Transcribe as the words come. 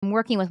I'm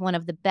working with one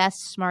of the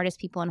best, smartest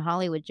people in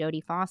Hollywood,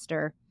 Jodie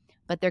Foster.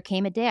 But there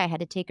came a day I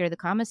had to take her to the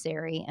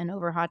commissary and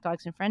over hot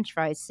dogs and French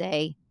fries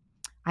say,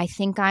 I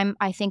think I'm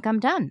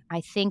done. I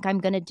think I'm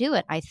going to do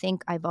it. I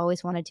think I've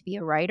always wanted to be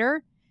a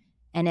writer.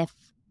 And if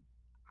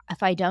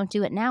I don't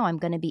do it now, I'm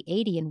going to be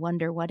 80 and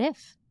wonder what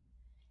if.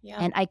 Yeah.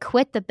 And I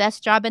quit the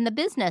best job in the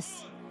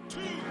business. 1, 2,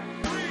 3,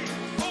 4.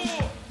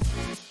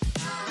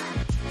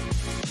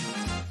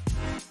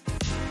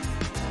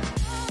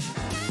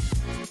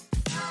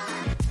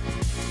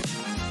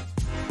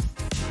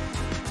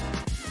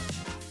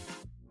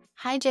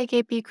 Hi,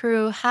 JKP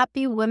crew.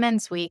 Happy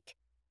Women's Week.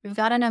 We've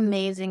got an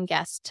amazing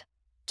guest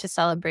to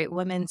celebrate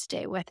Women's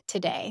Day with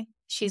today.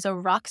 She's a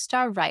rock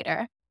star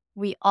writer.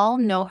 We all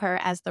know her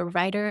as the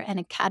writer and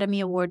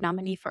Academy Award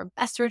nominee for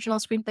Best Original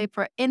Screenplay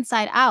for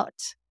Inside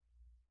Out.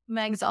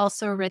 Meg's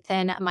also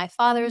written My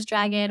Father's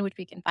Dragon, which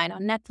we can find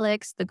on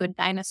Netflix, The Good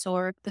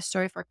Dinosaur, The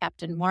Story for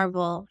Captain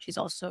Marvel. She's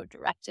also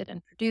directed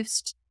and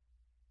produced.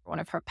 One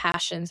of her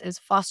passions is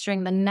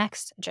fostering the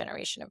next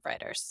generation of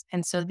writers.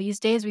 And so these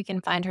days we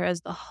can find her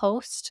as the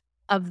host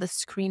of the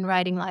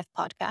Screenwriting Live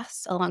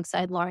podcast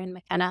alongside Lauren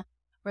McKenna,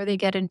 where they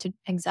get into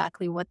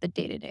exactly what the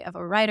day-to-day of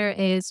a writer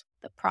is,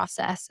 the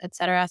process,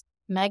 etc.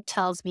 Meg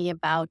tells me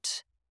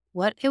about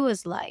what it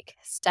was like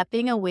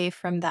stepping away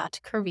from that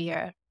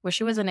career where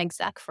she was an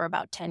exec for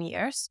about 10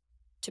 years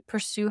to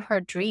pursue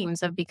her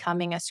dreams of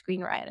becoming a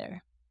screenwriter.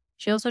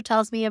 She also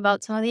tells me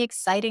about some of the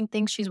exciting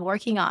things she's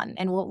working on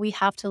and what we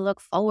have to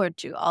look forward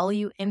to. All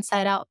you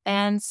Inside Out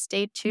fans,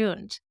 stay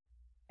tuned.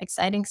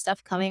 Exciting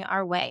stuff coming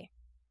our way.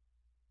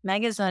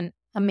 Meg is an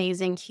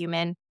amazing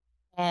human,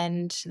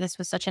 and this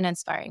was such an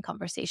inspiring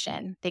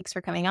conversation. Thanks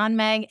for coming on,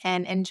 Meg,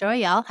 and enjoy,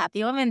 y'all.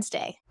 Happy Women's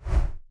Day.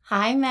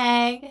 Hi,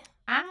 Meg.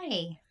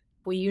 Hi.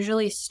 We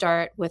usually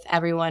start with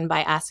everyone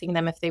by asking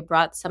them if they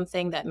brought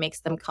something that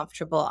makes them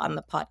comfortable on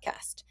the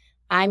podcast.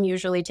 I'm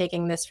usually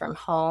taking this from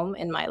home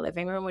in my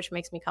living room, which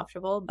makes me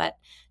comfortable. But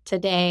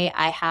today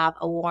I have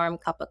a warm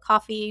cup of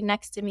coffee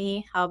next to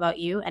me. How about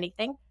you?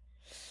 Anything?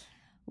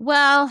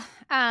 Well,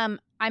 I've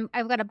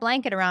got a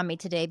blanket around me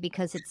today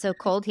because it's so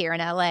cold here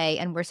in LA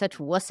and we're such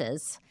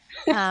wusses.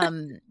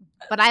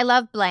 But I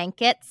love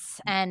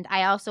blankets, and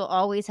I also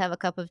always have a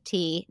cup of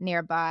tea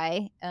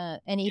nearby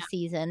any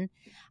season.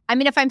 I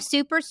mean, if I'm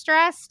super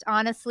stressed,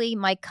 honestly,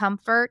 my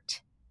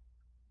comfort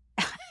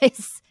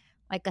is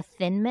like a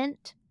Thin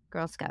Mint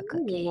Girl Scout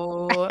cookie.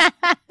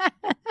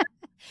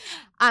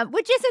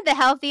 Which isn't the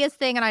healthiest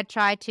thing, and I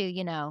try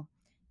to,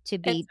 to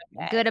be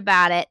good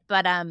about it.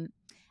 But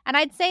and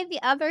I'd say the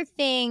other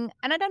thing,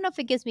 and I don't know if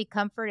it gives me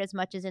comfort as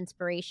much as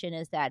inspiration,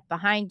 is that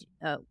behind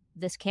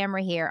this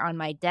camera here on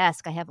my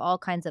desk, I have all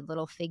kinds of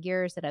little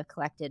figures that I've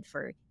collected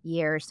for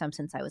years, some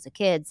since I was a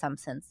kid, some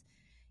since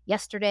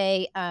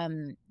yesterday,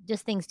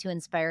 just things to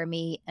inspire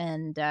me.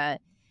 And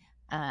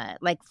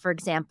like, for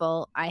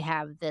example, I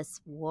have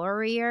this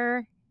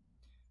warrior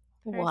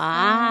person.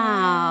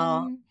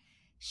 Wow.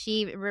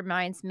 She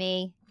reminds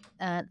me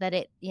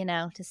that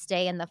to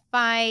stay in the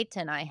fight.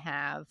 And I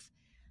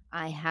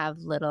have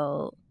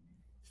little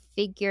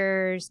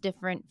figures,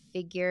 different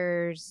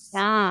figures.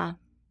 Yeah,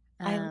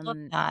 I love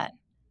that.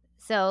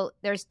 So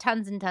there's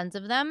tons and tons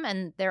of them,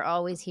 and they're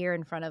always here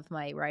in front of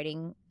my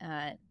writing.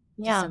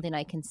 Just something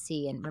I can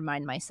see and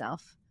remind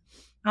myself.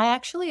 I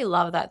actually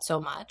love that so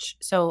much.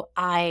 So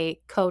I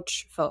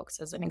coach folks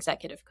as an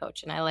executive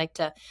coach, and I like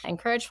to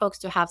encourage folks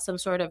to have some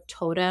sort of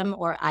totem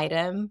or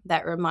item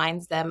that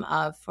reminds them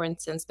of, for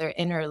instance, their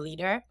inner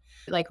leader.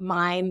 Like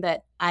mine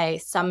that I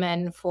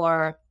summon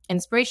for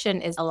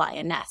inspiration is a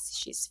lioness.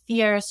 She's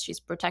fierce. She's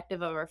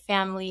protective of her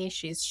family.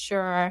 She's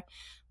sure.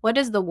 What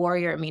does the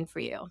warrior mean for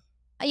you?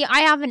 Yeah,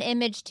 I have an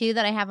image too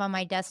that I have on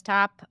my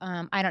desktop.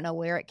 I don't know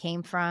where it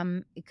came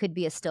from. It could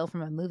be a still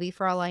from a movie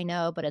for all I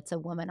know, but it's a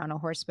woman on a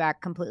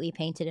horseback, completely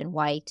painted in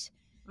white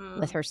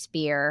with her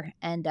spear.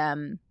 And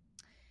I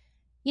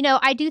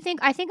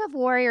think of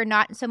warrior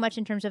not so much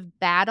in terms of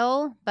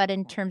battle, but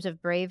in terms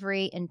of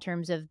bravery, in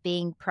terms of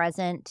being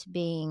present,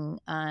 being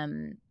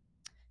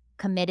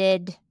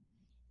committed,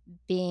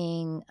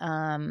 being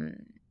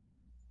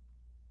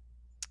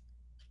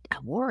a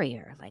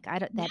warrior. Like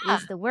that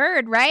is the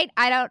word, right?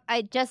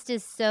 I just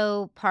is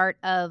so part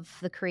of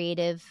the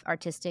creative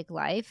artistic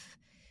life.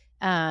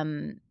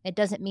 It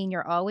doesn't mean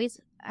you're always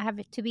have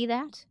it to be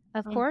that.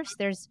 Of course,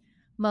 there's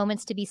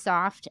moments to be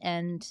soft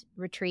and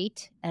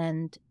retreat,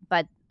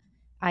 but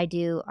I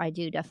do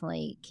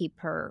definitely keep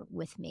her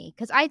with me,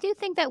 because I do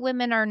think that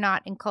women are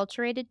not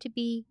enculturated to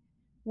be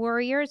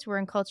warriors.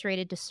 We're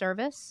enculturated to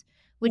service,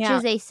 which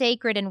is a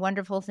sacred and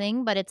wonderful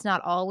thing, but it's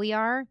not all we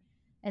are.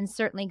 And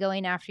certainly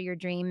going after your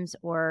dreams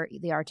or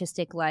the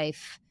artistic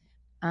life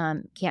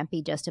can't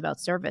be just about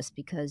service,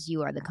 because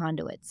you are the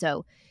conduit.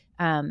 So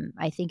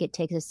I think it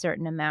takes a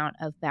certain amount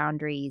of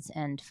boundaries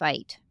and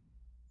fight.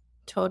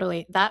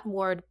 Totally. That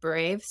word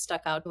brave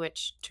stuck out,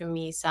 which to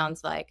me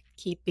sounds like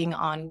keeping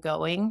on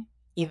going,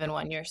 even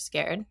when you're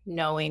scared,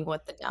 knowing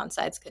what the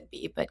downsides could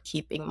be, but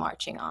keeping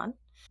marching on.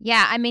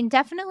 Yeah, I mean,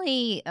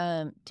 definitely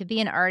to be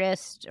an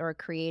artist or a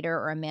creator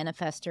or a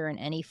manifester in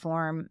any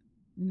form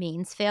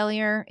means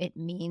failure. It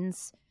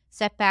means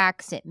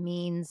setbacks. It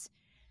means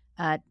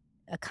uh,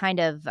 a kind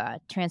of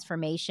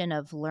transformation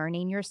of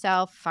learning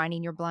yourself,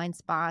 finding your blind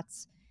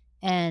spots.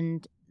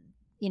 And,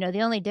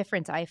 the only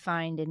difference I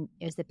find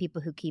is the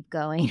people who keep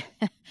going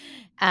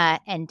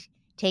and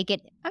take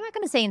it, I'm not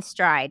going to say in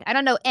stride. I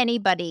don't know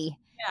anybody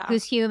Yeah.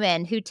 who's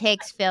human who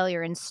takes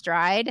failure in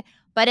stride,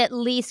 but at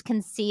least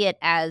can see it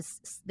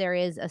as there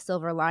is a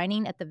silver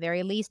lining at the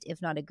very least,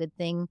 if not a good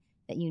thing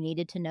that you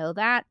needed to know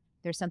that.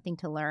 There's something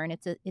to learn.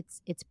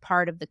 It's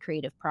part of the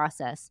creative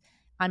process.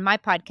 On my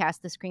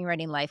podcast, The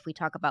Screenwriting Life, we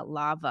talk about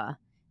lava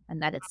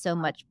and that it's so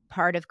much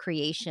part of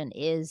creation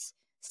is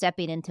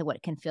stepping into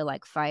what can feel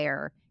like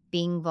fire,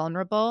 being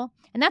vulnerable.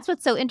 And that's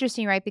what's so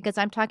interesting, right? Because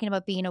I'm talking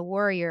about being a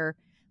warrior,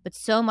 but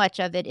so much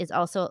of it is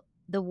also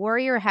the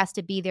warrior has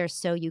to be there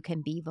so you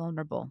can be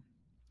vulnerable,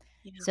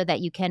 Yeah. so that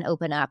you can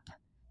open up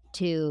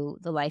to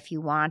the life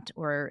you want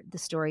or the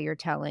story you're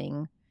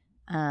telling.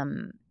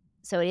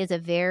 So it is a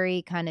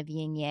very kind of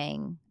yin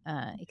yang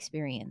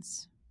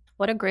experience.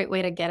 What a great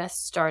way to get us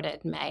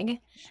started, Meg.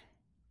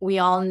 We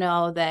all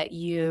know that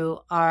you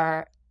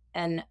are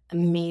an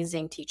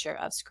amazing teacher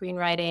of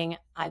screenwriting.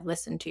 I've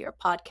listened to your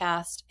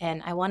podcast,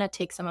 and I want to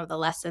take some of the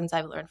lessons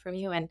I've learned from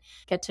you and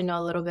get to know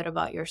a little bit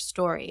about your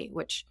story,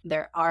 which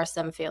there are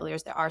some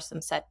failures, there are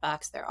some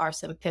setbacks, there are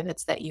some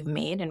pivots that you've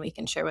made, and we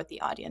can share with the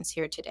audience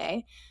here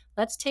today.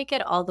 Let's take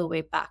it all the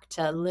way back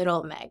to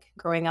little Meg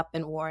growing up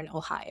in Warren,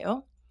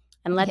 Ohio.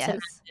 And let's Yes.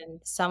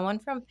 imagine someone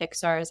from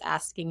Pixar is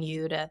asking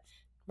you to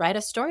write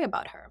a story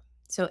about her.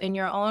 So, in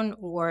your own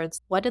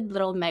words, what did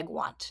little Meg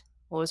want?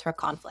 What was her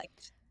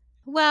conflict?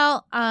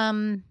 Well,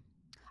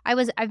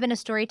 I've been a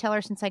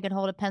storyteller since I could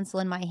hold a pencil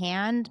in my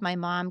hand. My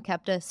mom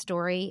kept a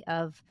story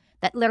of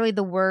that literally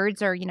the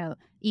words are,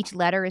 each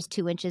letter is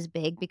 2 inches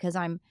big because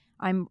I'm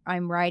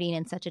writing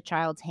in such a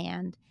child's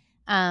hand.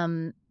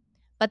 Um,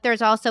 but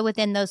there's also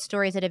within those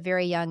stories at a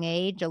very young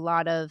age, a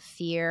lot of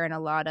fear and a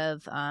lot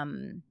of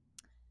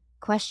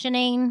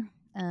questioning,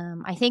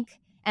 I think,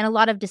 and a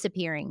lot of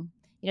disappearing.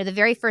 The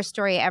very first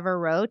story I ever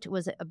wrote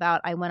was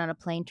about I went on a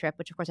plane trip,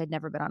 which of course I'd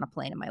never been on a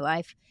plane in my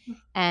life,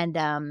 and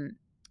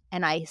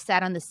I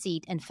sat on the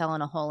seat and fell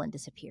in a hole and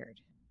disappeared.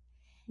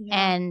 Yeah.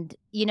 And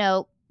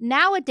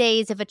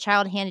nowadays, if a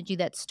child handed you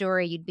that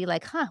story, you'd be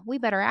like, "Huh, we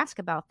better ask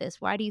about this.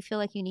 Why do you feel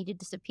like you need to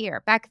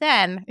disappear?" Back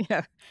then,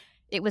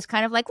 it was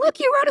kind of like, "Look,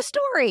 you wrote a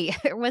story."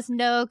 There was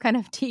no kind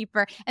of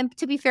deeper, and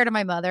to be fair to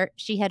my mother,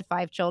 she had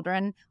 5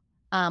 children,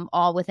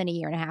 all within a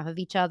year and a half of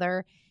each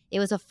other. It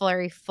was a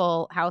very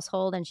full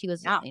household, and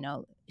Yeah.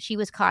 she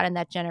was caught in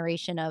that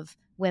generation of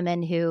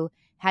women who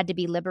had to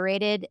be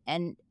liberated,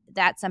 and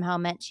that somehow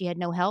meant she had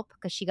no help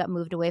because she got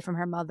moved away from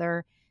her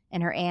mother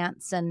and her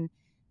aunts, and,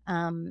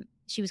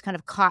 she was kind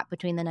of caught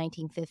between the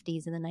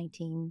 1950s and the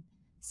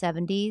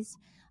 1970s.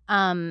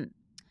 Um,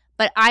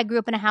 but I grew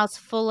up in a house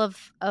full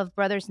of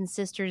brothers and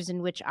sisters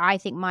in which I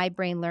think my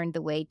brain learned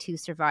the way to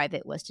survive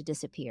it was to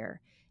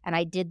disappear, and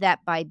I did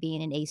that by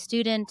being an A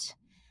student.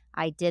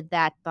 I did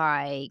that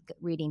by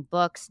reading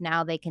books.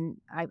 Now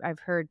I've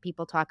heard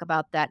people talk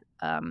about that,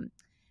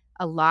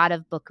 a lot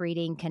of book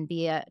reading can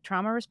be a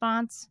trauma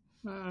response.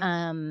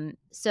 Mm.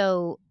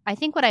 So I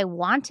think what I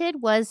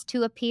wanted was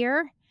to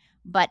appear,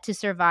 but to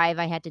survive,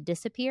 I had to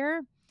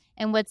disappear.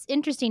 And what's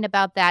interesting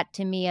about that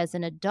to me as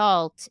an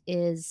adult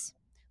is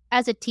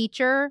as a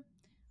teacher,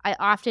 I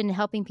often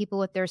helping people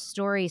with their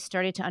stories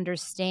started to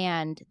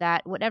understand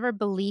that whatever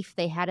belief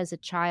they had as a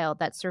child,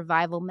 that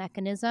survival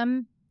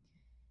mechanism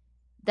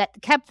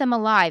that kept them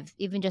alive,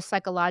 even just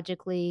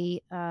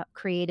psychologically,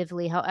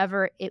 creatively,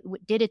 however,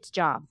 did its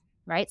job,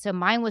 right? So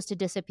mine was to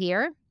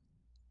disappear,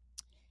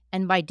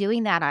 and by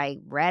doing that, I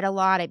read a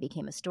lot, I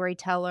became a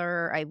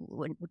storyteller, I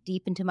went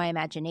deep into my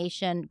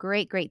imagination.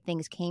 Great, great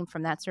things came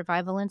from that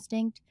survival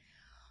instinct.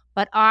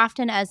 But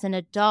often as an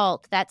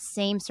adult, that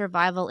same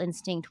survival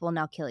instinct will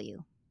now kill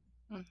you.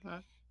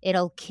 Mhm.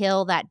 It'll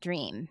kill that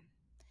dream.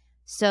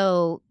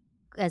 So,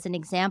 as an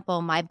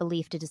example, my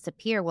belief to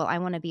disappear, well, I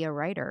wanna be a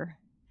writer.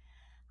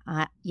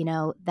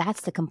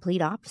 That's the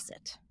complete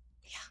opposite.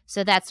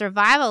 So that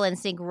survival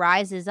instinct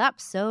rises up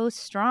so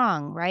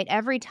strong, right,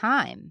 every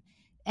time.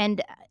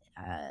 And,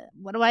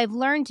 what do I've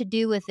learned to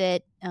do with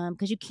it,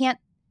 because you can't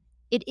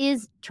it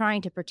is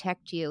trying to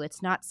protect you.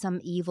 It's not some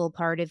evil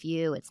part of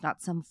you. It's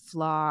not some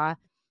flaw.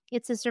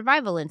 It's a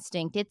survival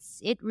instinct.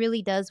 It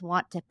really does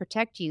want to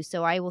protect you.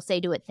 So I will say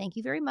to it, "Thank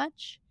you very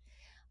much.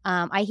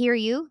 I hear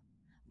you,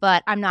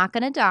 but I'm not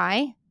gonna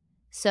die.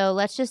 So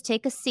let's just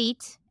take a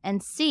seat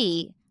and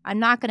see. I'm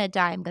not gonna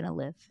die. I'm gonna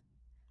live."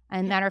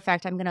 And Yeah. matter of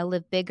fact, I'm gonna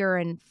live bigger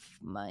and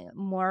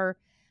more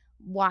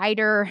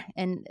wider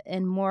and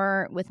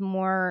more with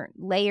more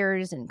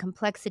layers and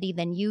complexity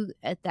than you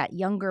at that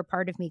younger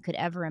part of me could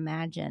ever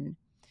imagine.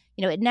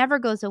 It never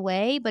goes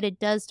away, but it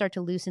does start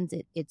to loosen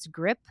its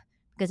grip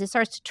because it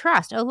starts to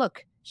trust. Oh,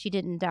 look, she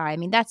didn't die. I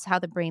mean, that's how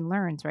the brain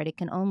learns, right? It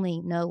can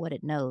only know what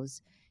it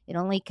knows. It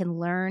only can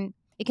learn.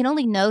 It can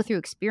only know through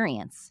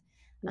experience,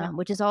 Yeah.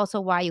 which is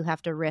also why you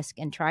have to risk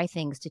and try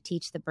things to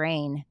teach the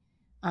brain.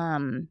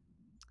 Um,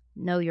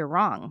 no, you're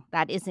wrong.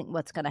 That isn't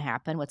what's gonna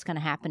happen. What's gonna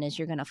happen is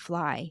you're gonna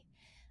fly.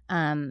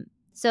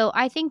 So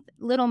I think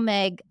little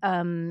Meg,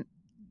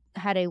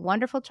 had a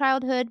wonderful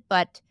childhood,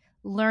 but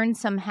learned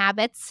some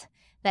habits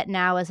that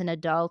now as an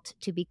adult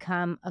to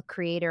become a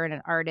creator and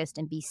an artist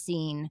and be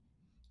seen,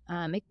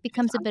 it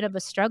becomes a bit of a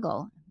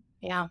struggle.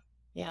 Yeah,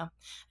 yeah.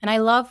 And I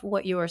love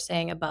what you were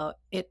saying about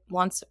it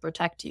wants to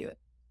protect you.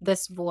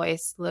 This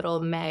voice, little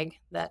Meg,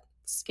 that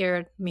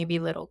scared maybe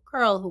little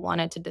girl who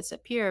wanted to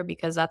disappear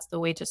because that's the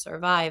way to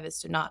survive is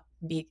to not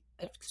be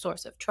a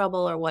source of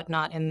trouble or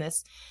whatnot in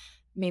this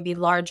maybe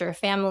larger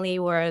family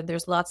where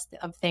there's lots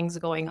of things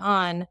going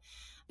on.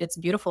 It's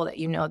beautiful that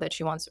you know that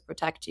she wants to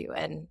protect you.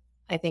 And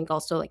I think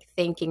also like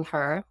thanking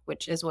her,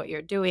 which is what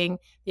you're doing.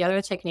 The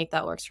other technique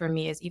that works for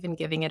me is even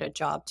giving it a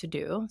job to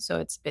do. So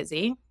it's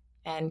busy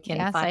and can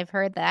Yes, find. I've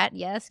heard that.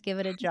 Yes, give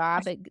it a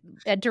job.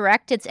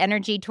 Direct its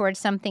energy towards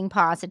something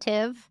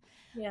positive.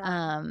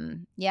 Yeah.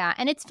 Yeah,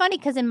 and it's funny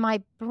because in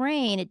my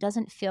brain, it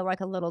doesn't feel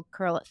like a little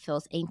girl. It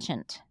feels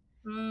ancient.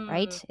 Mm,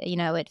 Right? You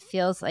know, it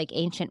feels like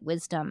ancient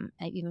wisdom,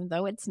 even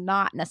though it's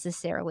not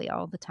necessarily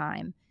all the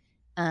time.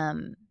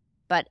 Um,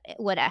 but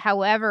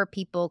however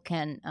people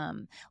can,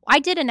 I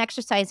did an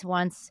exercise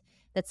once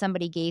that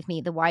somebody gave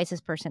me, the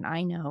wisest person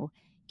I know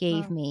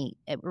gave mm, me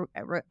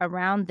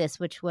around this,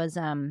 which was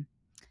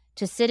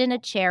to sit in a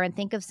chair and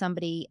think of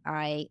somebody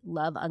I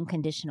love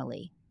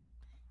unconditionally,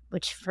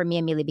 which for me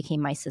immediately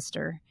became my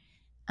sister,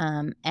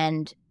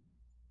 and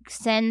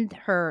send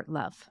her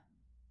love.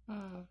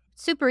 mm.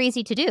 Super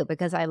easy to do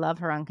because I love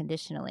her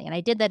unconditionally, and I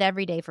did that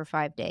every day for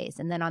 5 days,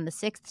 and then on the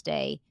 6th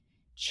day,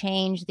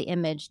 change the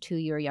image to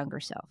your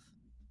younger self,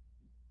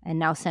 and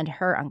now send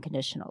her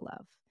unconditional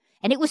love,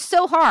 and it was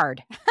so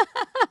hard.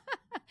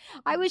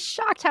 I was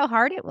shocked how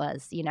hard it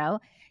was,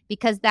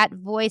 because that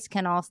voice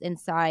can also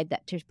inside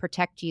that to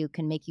protect you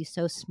can make you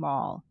so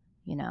small,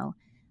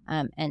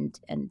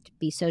 and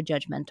be so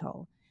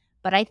judgmental.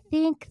 But I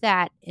think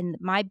that in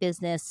my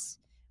business,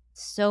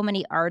 so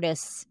many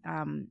artists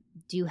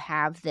do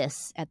have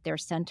this at their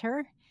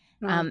center.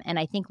 Mm, And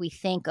I think we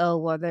think, oh,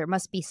 well, there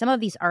must be some of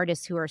these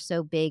artists who are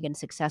so big and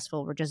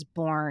successful were just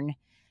born,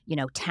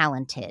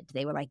 talented.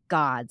 They were like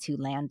gods who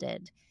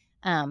landed.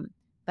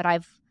 But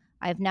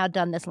I've now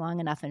done this long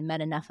enough and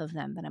met enough of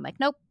them that I'm like,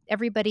 nope,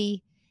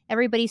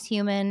 everybody's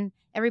human,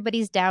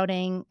 everybody's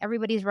doubting,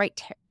 everybody's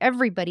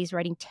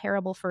writing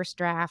terrible first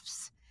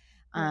drafts.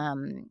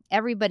 mm.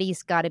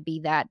 Everybody's got to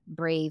be that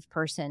brave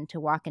person to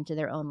walk into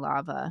their own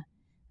lava.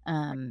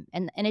 And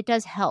it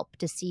does help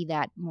to see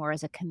that more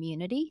as a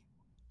community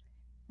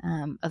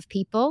of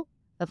people,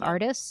 of Yep.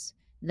 artists,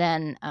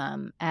 than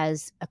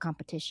as a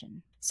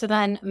competition. So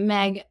then,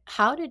 Meg,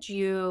 how did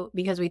you,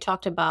 because we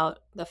talked about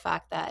the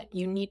fact that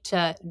you need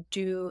to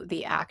do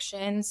the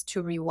actions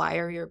to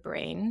rewire your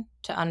brain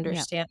to Yeah.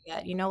 understand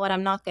that, you know what,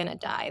 I'm not going to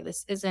die.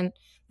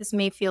 This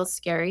may feel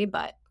scary,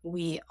 but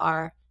we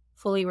are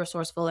fully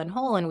resourceful and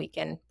whole and we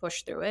can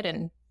push through it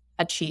and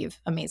achieve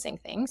amazing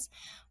things.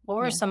 What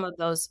were Yeah. some of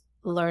those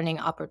learning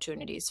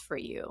opportunities for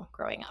you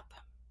growing up?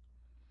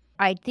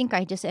 I think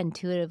I just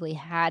intuitively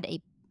had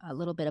a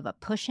little bit of a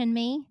push in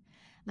me.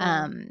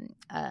 Mm,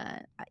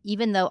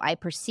 Even though I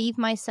perceive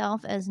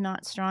myself as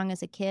not strong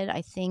as a kid,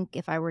 I think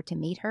if I were to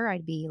meet her,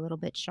 I'd be a little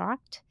bit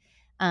shocked.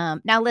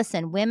 Now,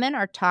 listen, women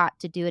are taught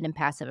to do it in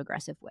passive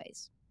aggressive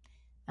ways.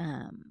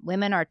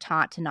 Women are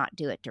taught to not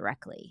do it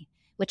directly,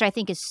 which I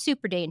think is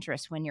super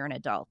dangerous when you're an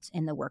adult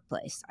in the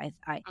workplace.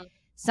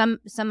 mm,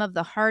 Some of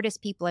the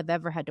hardest people I've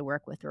ever had to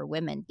work with were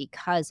women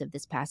because of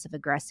this passive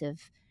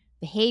aggressive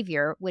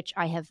behavior, which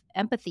I have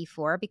empathy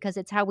for because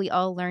it's how we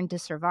all learn to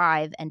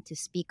survive and to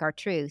speak our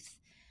truth.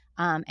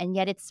 And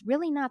yet it's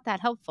really not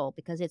that helpful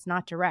because it's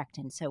not direct.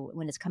 And so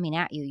when it's coming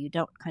at you, you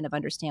don't kind of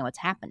understand what's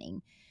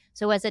happening.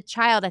 So as a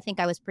child, I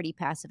think I was pretty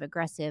passive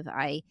aggressive.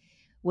 I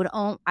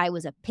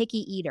was a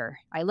picky eater.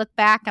 I look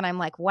back and I'm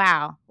like,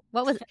 wow,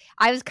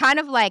 I was kind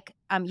of like,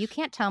 you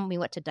can't tell me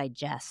what to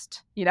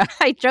digest.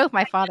 I drove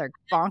my father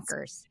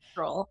bonkers.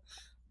 Control.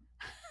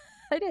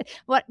 I did.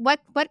 What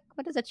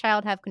does a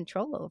child have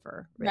control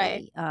over,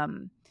 Right. really?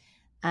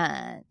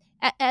 Uh,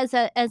 as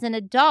an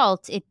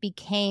adult, it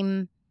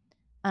became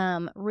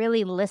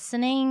really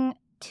listening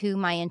to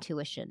my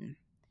intuition.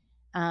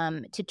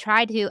 To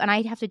try to, and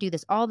I have to do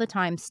this all the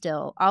time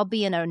still. I'll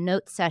be in a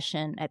note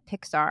session at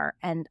Pixar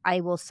and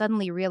I will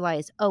suddenly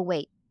realize, oh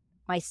wait,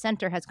 my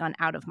center has gone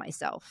out of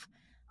myself.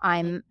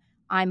 Mm,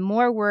 I'm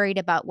more worried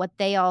about what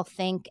they all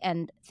think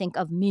and think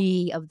of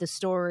me, of the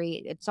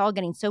story. It's all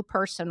getting so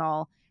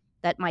personal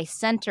that my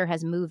center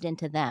has moved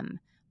into them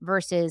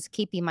versus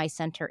keeping my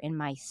center in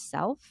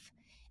myself.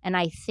 And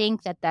I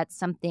think that that's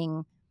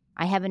something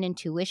I have an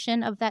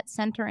intuition of that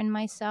center in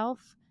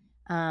myself,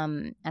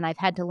 and I've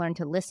had to learn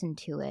to listen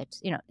to it.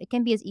 It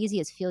can be as easy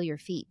as feel your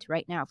feet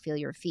right now, feel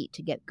your feet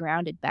to get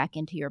grounded back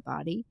into your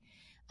body.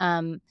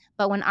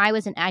 But when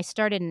I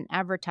started in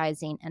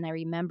advertising and I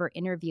remember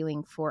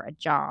interviewing for a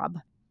job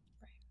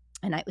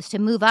and it was to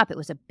move up. It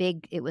was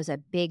a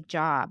big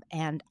job.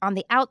 And on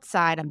the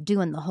outside, I'm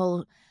doing the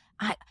whole,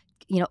 I,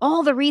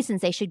 all the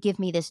reasons they should give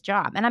me this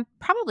job, and I'm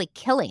probably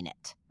killing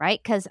it,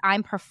 right? Because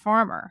I'm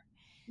performer.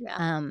 Yeah.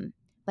 Um,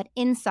 but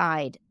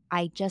inside,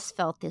 I just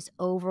felt this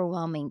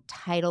overwhelming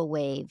tidal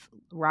wave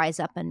rise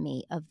up in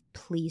me of,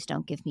 "Please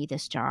don't give me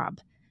this job.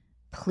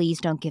 Please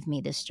don't give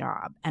me this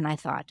job." And I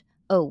thought,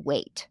 "Oh,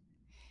 wait.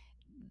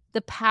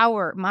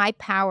 My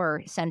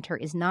power center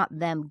is not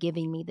them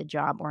giving me the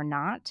job or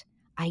not.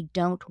 I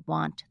don't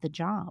want the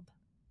job.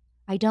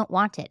 I don't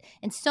want it."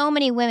 And so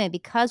many women,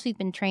 because we've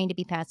been trained to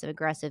be passive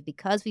aggressive,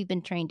 because we've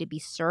been trained to be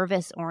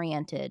service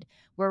oriented,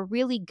 we're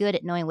really good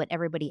at knowing what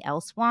everybody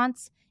else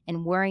wants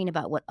and worrying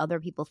about what other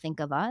people think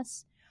of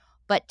us.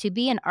 But to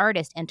be an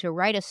artist and to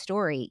write a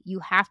story, you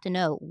have to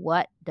know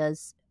what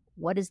is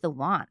the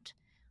want.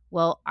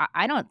 Well,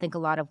 I don't think a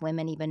lot of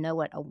women even know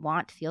what a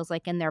want feels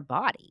like in their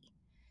body.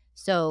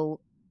 So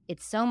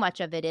it's so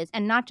much of it is,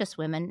 and not just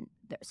women,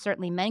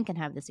 certainly men can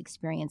have this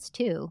experience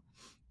too.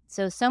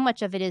 So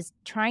much of it is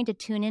trying to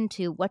tune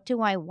into what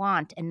do I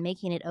want and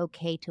making it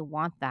okay to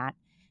want that.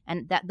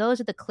 And those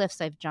are the cliffs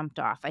I've jumped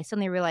off. I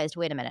suddenly realized,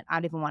 wait a minute, I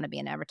don't even want to be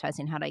in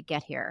advertising. How did I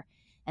get here?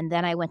 And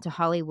then I went to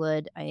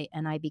Hollywood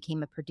and I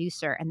became a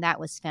producer, and that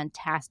was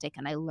fantastic.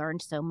 And I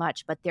learned so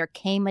much. But there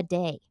came a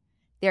day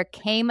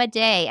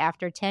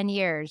after 10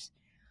 years,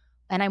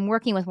 and I'm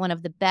working with one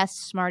of the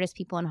best, smartest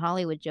people in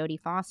Hollywood, Jodie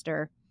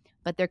Foster.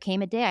 But there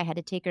came a day I had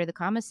to take her to the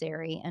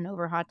commissary and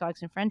over hot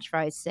dogs and French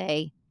fries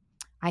say,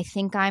 I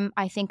think I'm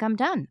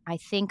done. I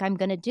think I'm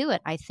gonna do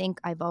it. I think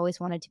I've always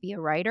wanted to be a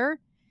writer,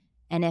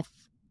 and if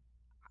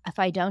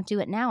I don't do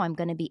it now, I'm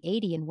gonna be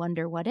 80 and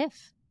wonder what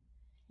if.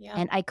 Yeah.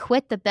 And I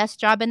quit the best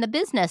job in the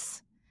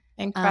business.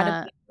 Uh,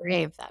 Incredibly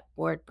brave, that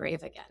word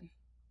brave again.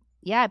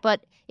 yeah,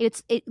 but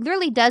it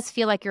really does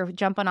feel like you're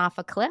jumping off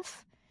a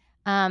cliff.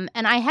 And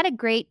I had a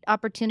great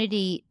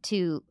opportunity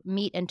to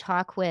meet and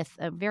talk with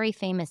a very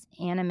famous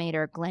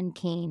animator, Glenn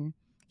Keane.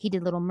 He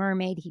did Little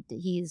Mermaid.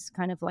 He's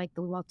kind of like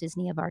the Walt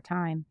Disney of our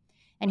time.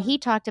 And he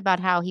talked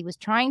about how he was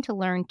trying to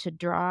learn to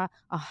draw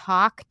a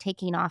hawk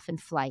taking off in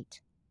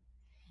flight.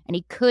 And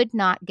he could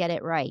not get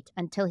it right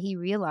until he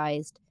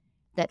realized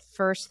that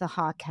first the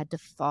hawk had to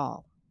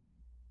fall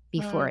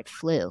before Mm, it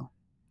flew.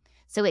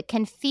 So it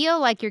can feel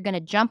like you're going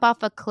to jump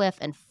off a cliff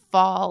and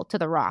fall to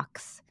the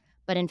rocks.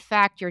 But in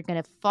fact, you're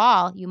going to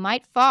fall. You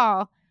might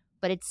fall,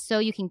 but it's so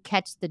you can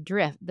catch the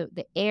drift,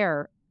 the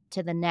air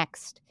to the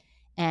next.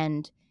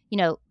 And,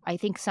 I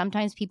think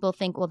sometimes people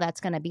think, well, that's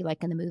going to be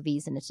like in the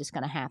movies and it's just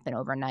going to happen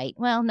overnight.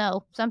 Well,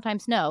 no,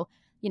 sometimes no.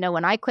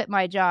 When I quit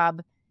my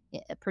job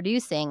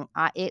producing,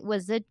 it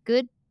was a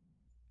good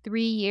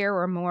 3-year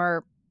or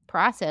more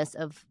process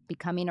of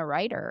becoming a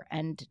writer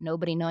and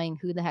nobody knowing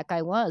who the heck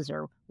I was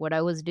or what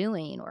I was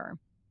doing, or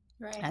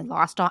right. I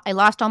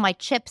lost all my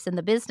chips in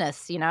the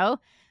business,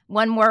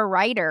 one more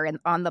writer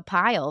on the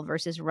pile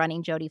versus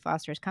running Jodie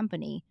Foster's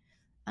company.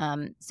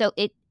 So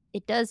it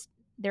does,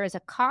 there is a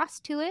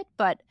cost to it,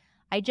 but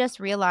I just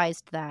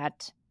realized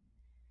that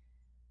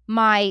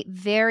my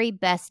very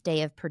best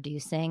day of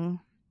producing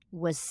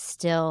was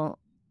still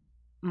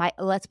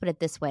let's put it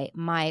this way,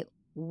 my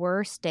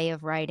worst day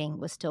of writing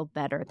was still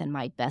better than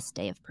my best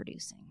day of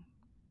producing.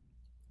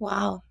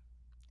 Wow.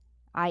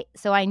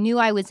 So I knew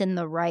I was in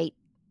the right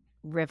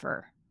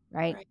river,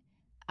 right? Right.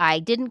 I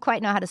didn't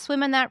quite know how to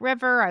swim in that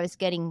river. I was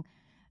getting,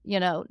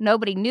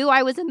 nobody knew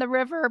I was in the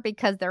river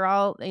because they're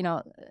all,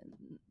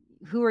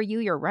 who are you?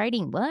 You're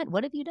writing what?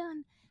 What have you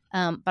done?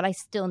 But I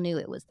still knew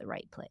it was the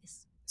right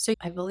place. So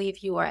I believe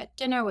you were at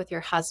dinner with your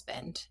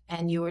husband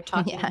and you were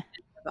talking Yeah.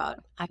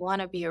 about, I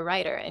want to be a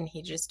writer. And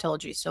he just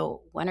told you,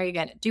 so when are you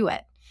going to do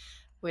it?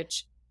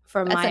 Which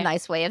for That's a my,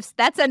 nice way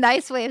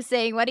of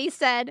saying what he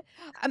said.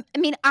 I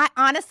mean, I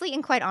honestly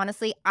and quite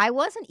honestly, I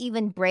wasn't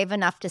even brave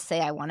enough to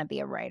say I want to be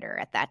a writer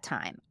at that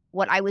time.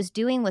 What I was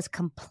doing was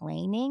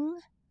complaining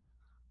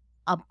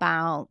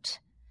about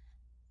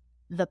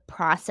the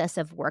process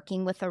of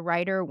working with a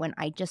writer when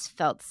I just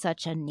felt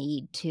such a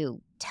need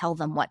to tell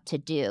them what to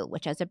do,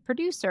 which as a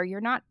producer,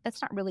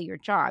 that's not really your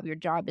job. Your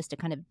job is to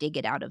kind of dig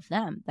it out of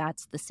them.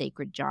 That's the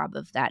sacred job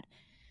of that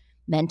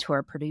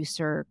mentor,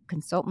 producer,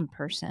 consultant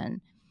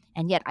person.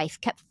 And yet I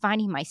kept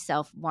finding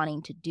myself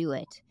wanting to do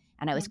it.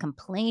 And I was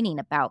complaining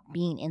about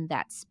being in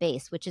that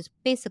space, which is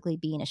basically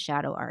being a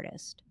shadow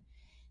artist.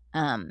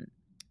 Um,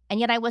 and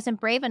yet I wasn't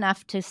brave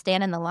enough to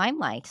stand in the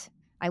limelight.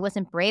 I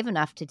wasn't brave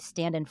enough to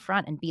stand in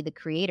front and be the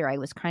creator. I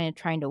was kind of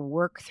trying to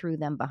work through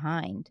them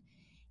behind.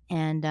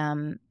 And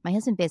my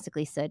husband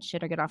basically said,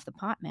 shit or get off the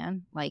pot,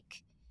 man.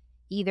 Like,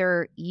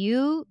 either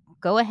you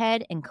go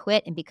ahead and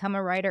quit and become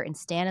a writer and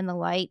stand in the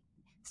light,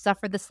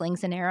 suffer the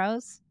slings and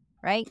arrows,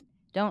 right?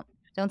 Don't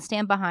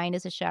stand behind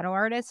as a shadow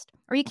artist,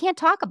 or you can't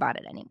talk about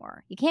it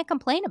anymore. You can't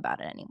complain about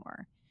it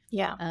anymore.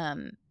 yeah.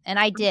 And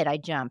I did. I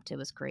jumped. It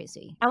was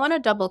crazy. I want to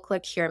double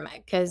click here,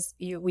 Meg, because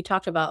we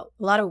talked about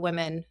a lot of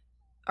women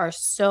are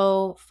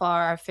so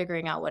far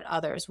figuring out what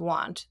others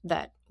want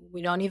that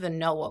we don't even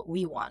know what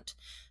we want.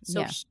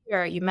 So Yeah.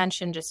 here you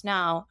mentioned just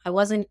now, I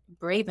wasn't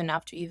brave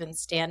enough to even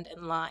stand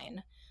in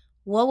line.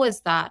 What was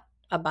that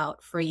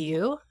about for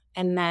you?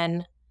 And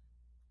then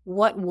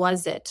what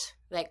was it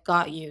that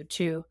got you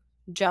to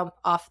jump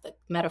off the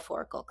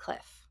metaphorical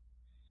cliff?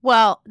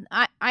 Well,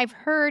 I've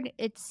heard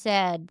it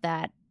said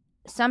that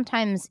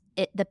sometimes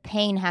the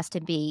pain has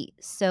to be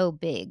so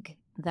big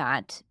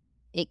that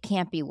it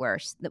can't be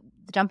worse. The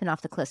jumping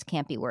off the cliff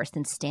can't be worse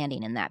than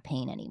standing in that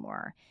pain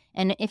anymore.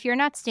 And if you're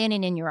not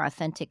standing in your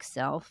authentic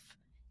self,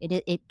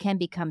 it can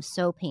become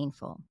so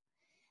painful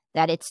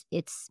that it's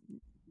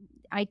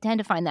I tend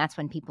to find that's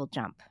when people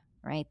jump,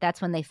 right?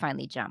 That's when they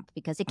finally jump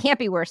because it can't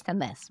be worse than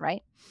this,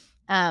 right?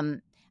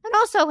 And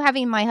also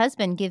having my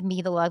husband give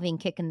me the loving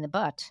kick in the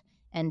butt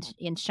and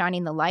in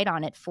shining the light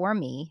on it for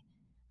me.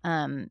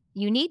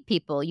 You need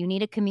people, you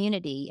need a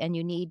community, and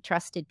you need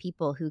trusted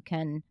people who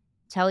can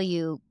tell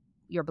you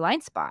your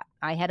blind spot.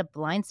 I had a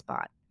blind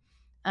spot.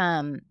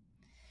 Um,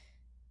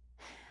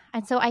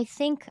 and so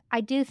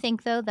I do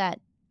think though that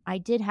I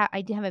did have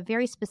a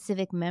very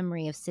specific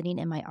memory of sitting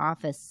in my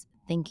office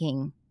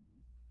thinking,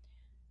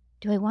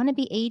 do I want to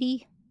be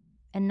 80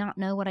 and not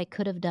know what I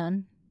could have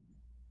done?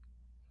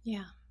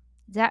 Yeah.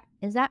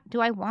 Is that do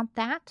I want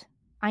that?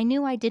 I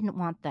knew I didn't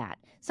want that.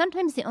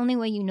 Sometimes the only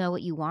way you know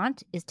what you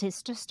want is to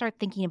just start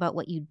thinking about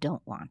what you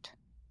don't want.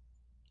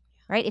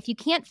 Right? If you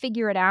can't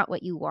figure it out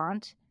what you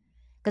want,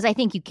 because I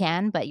think you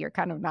can, but you're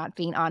kind of not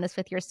being honest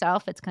with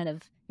yourself. It's kind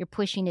of you're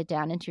pushing it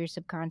down into your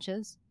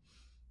subconscious.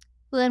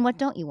 Well, then what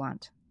don't you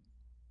want?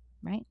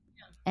 Right?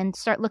 And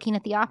start looking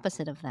at the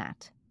opposite of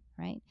that,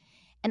 right?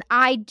 And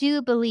I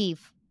do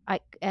believe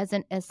as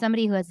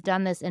somebody who has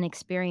done this and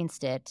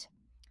experienced it,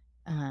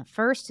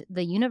 first,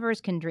 the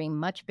universe can dream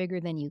much bigger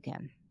than you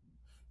can.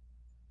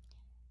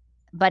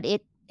 But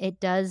it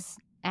does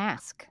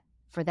ask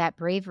for that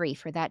bravery,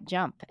 for that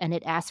jump, and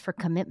it asks for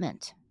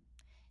commitment.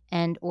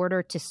 In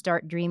order to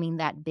start dreaming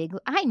that big,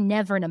 I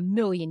never in a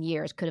million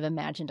years could have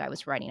imagined I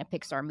was writing a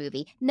Pixar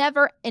movie.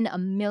 Never in a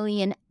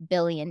million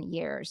billion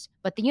years.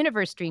 But the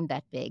universe dreamed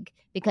that big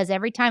because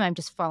every time I'm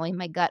just following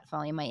my gut,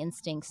 following my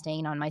instincts,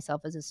 staying on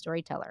myself as a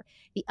storyteller.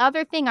 The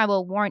other thing I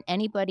will warn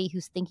anybody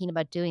who's thinking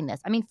about doing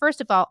this, I mean, first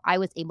of all, I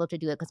was able to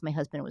do it because my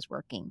husband was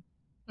working.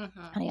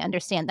 I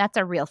understand that's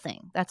a real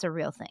thing. That's a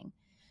real thing.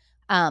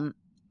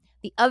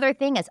 The other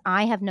thing is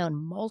I have known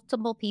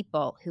multiple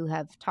people who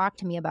have talked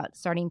to me about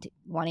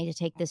wanting to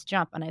take this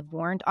jump, and I've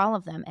warned all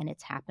of them, and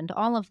it's happened to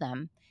all of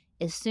them.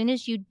 As soon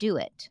as you do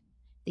it,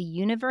 the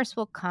universe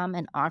will come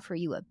and offer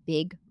you a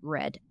big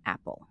red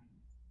apple.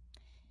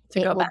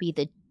 To go back.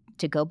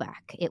 To go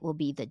back. It will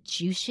be the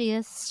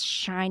juiciest,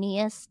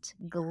 shiniest,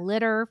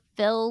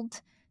 glitter-filled,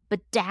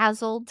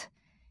 bedazzled.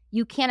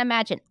 You can't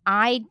imagine.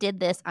 I did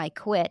this, I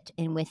quit,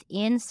 and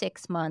within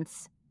 6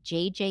 months,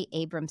 J.J.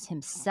 Abrams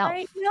himself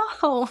I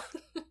know.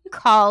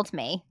 called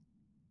me.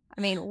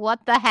 I mean,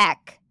 what the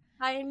heck?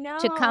 I know.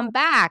 To come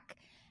back.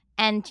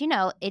 And,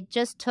 it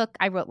just took,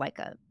 I wrote like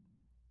a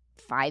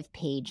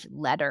 5-page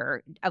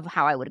letter of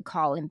how I would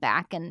call him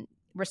back and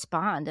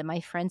respond. And my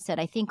friend said,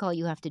 I think all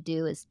you have to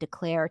do is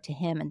declare to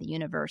him and the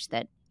universe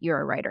that you're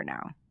a writer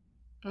now.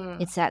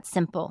 It's that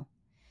simple.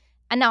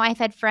 And now I've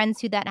had friends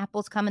who that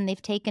apple's come and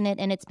they've taken it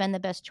and it's been the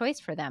best choice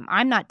for them.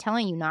 I'm not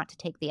telling you not to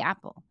take the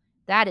apple.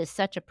 That is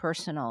such a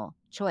personal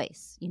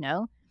choice,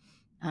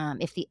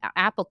 If the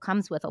apple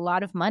comes with a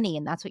lot of money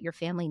and that's what your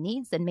family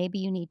needs, then maybe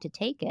you need to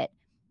take it.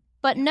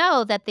 But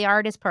know that the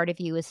artist part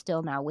of you is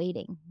still now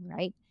waiting,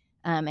 right?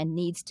 And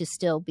needs to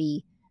still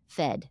be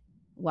fed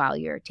while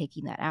you're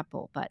taking that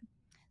apple. But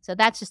so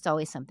that's just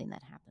always something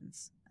that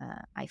happens,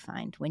 I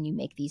find, when you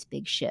make these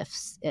big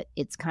shifts.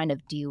 It's kind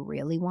of, do you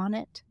really want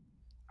it?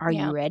 Are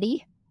you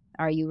ready?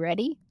 Are you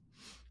ready?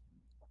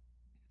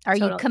 Are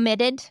you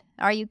committed?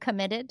 Are you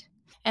committed?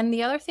 And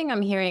the other thing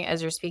I'm hearing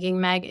as you're speaking,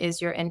 Meg,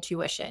 is your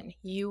intuition.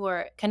 You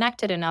were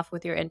connected enough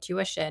with your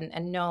intuition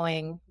and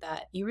knowing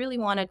that you really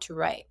wanted to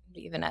write,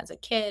 even as a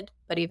kid,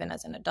 but even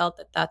as an adult,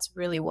 that that's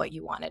really what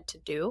you wanted to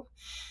do.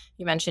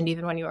 You mentioned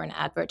even when you were in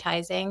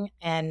advertising,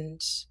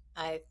 and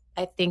I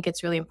think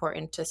it's really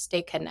important to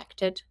stay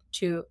connected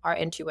to our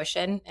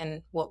intuition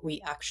and what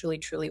we actually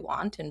truly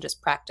want and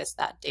just practice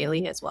that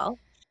daily as well.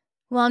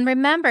 Well, and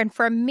remember, and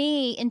for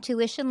me,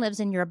 intuition lives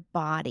in your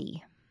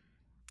body.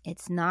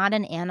 It's not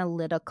an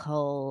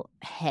analytical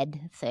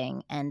head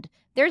thing. And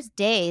there's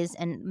days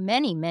and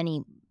many,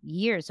 many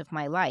years of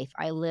my life,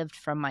 I lived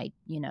from my,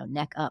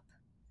 neck up.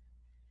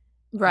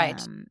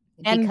 Right.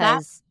 And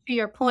that, to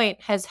your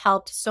point, has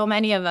helped so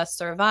many of us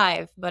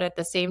survive. But at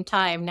the same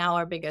time, now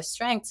our biggest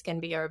strengths can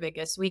be our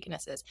biggest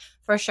weaknesses.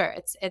 For sure.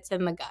 It's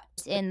in the gut.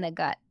 It's in the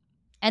gut.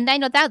 And I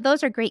know that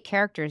those are great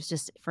characters,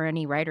 just for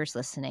any writers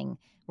listening,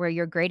 where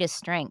your greatest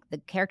strength, the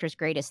character's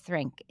greatest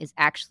strength is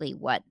actually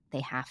what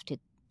they have to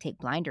take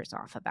blinders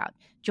off about.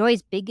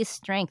 Joy's biggest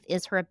strength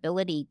is her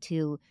ability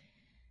to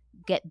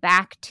get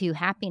back to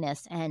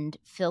happiness and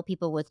fill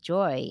people with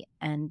joy.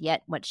 And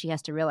yet what she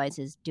has to realize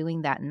is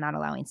doing that and not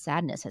allowing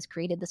sadness has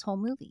created this whole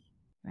movie,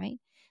 right?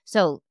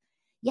 So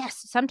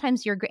yes,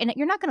 sometimes you're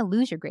not going to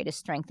lose your greatest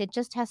strength. It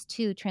just has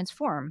to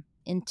transform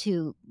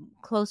into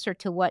closer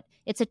to what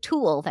it's a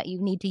tool that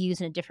you need to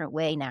use in a different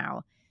way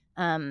now,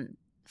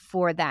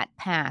 for that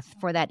path,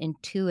 for that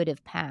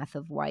intuitive path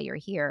of why you're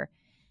here.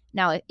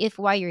 Now, if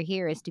why you're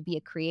here is to be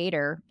a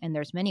creator, and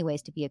there's many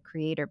ways to be a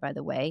creator, by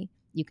the way.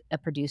 A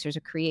producer's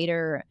a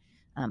creator,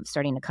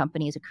 starting a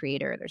company is a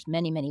creator. There's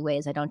many, many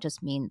ways. I don't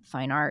just mean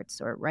fine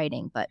arts or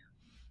writing, but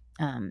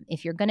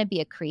if you're going to be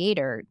a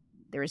creator,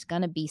 there's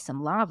going to be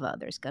some lava.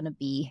 There's going to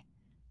be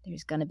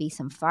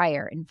some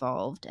fire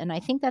involved, and I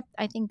think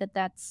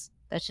that's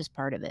just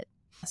part of it.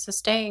 So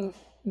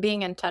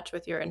being in touch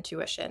with your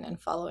intuition and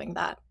following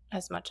that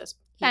as much as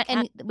you Yeah, can.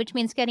 and which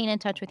means getting in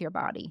touch with your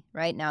body,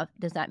 right? Now,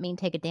 does that mean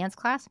take a dance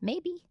class?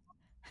 Maybe.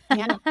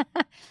 Yeah.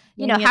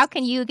 Maybe How it's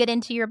can you get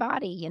into your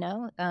body,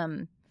 I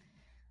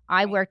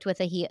right. worked with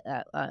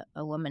a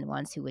woman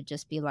once who would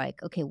just be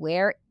like, "Okay,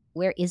 where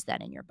is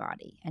that in your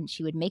body?" And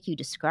she would make you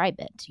describe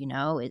it,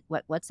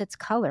 what's its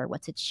color?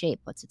 What's its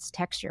shape? What's its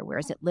texture? Where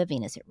is it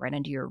living? Is it right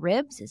under your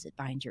ribs? Is it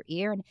behind your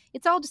ear? And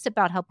it's all just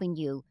about helping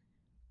you,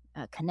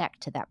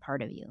 connect to that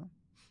part of you.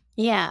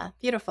 Yeah,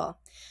 beautiful.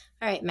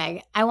 All right,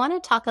 Meg, I want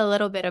to talk a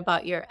little bit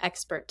about your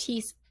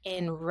expertise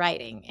in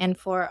writing. And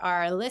for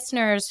our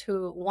listeners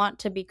who want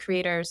to be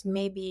creators,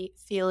 maybe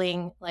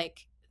feeling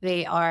like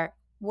they are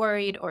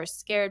worried or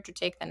scared to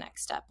take the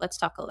next step, let's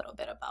talk a little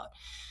bit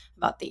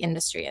about the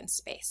industry and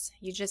space.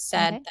 You just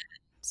said Okay. that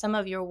some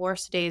of your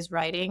worst days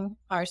writing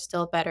are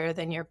still better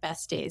than your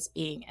best days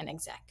being an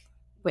exec,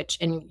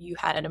 and you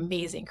had an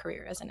amazing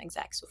career as an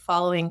exec. So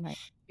following Right.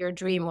 your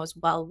dream was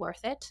well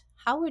worth it.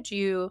 How would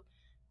you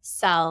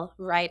sell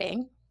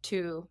writing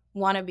to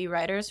wannabe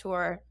writers who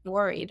are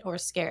worried or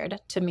scared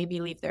to maybe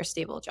leave their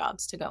stable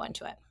jobs to go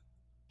into it?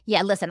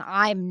 Yeah, listen,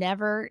 I'm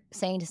never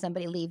saying to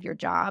somebody, "Leave your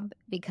job,"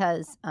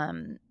 because,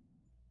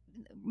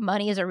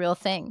 money is a real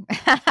thing.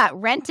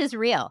 Rent is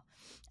real.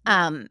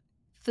 Yeah. Um,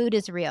 Food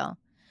is real.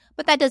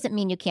 But that doesn't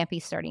mean you can't be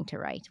starting to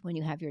write when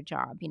you have your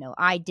job.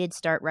 I did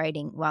start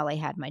writing while I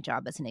had my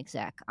job as an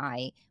exec.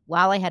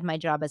 While I had my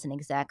job as an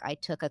exec, I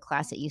took a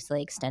class at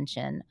UCLA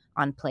Extension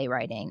on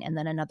playwriting, and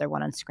then another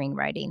one on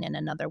screenwriting, and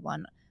another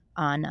one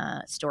on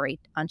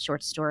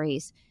short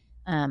stories.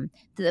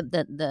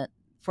 The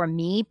For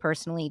me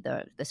personally,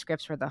 the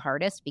scripts were the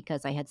hardest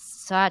because I had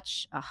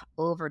such a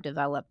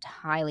overdeveloped,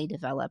 highly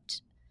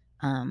developed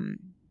um,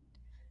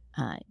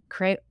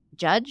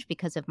 judge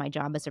because of my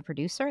job as a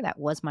producer. That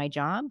was my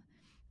job.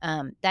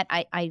 That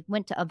I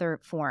went to other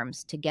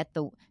forums to get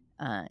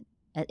uh,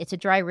 it's a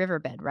dry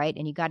riverbed, right?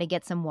 And you got to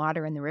get some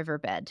water in the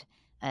riverbed,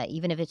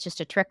 even if it's just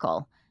a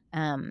trickle.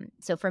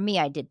 So for me,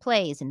 I did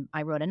plays and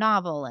I wrote a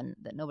novel and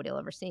that nobody will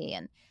ever see.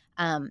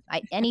 And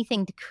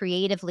anything to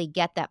creatively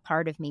get that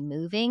part of me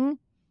moving.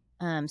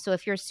 So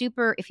if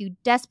you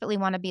desperately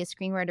want to be a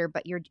screenwriter,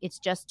 but it's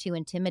just too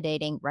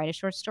intimidating, write a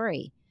short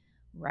story,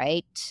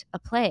 write a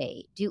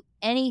play, do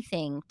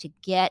anything to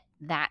get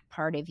that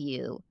part of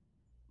you,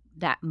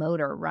 that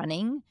motor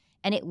running,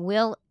 and it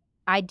will.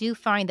 I do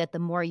find that the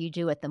more you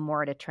do it, the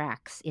more it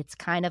attracts. It's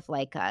kind of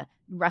like a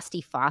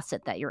rusty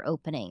faucet that you're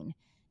opening.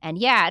 And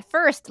yeah, at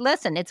first,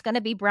 listen, it's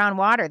gonna be brown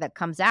water that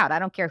comes out. I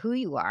don't care who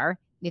you are.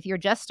 If you're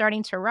just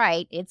starting to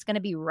write, it's gonna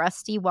be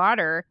rusty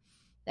water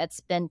that's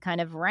been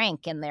kind of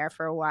rank in there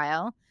for a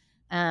while.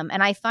 And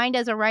I find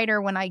as a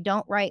writer, when I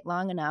don't write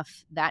long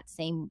enough, that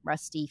same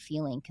rusty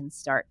feeling can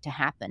start to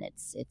happen.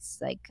 It's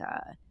like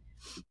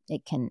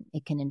it can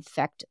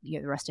infect the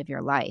rest of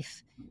your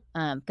life.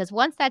 Because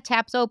once that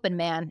taps open,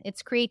 man,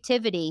 it's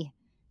creativity.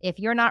 If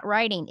you're not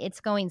writing, it's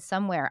going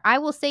somewhere. I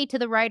will say to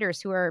the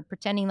writers who are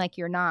pretending like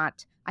you're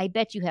not, I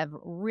bet you have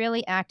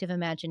really active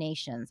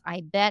imaginations.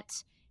 I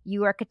bet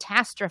you are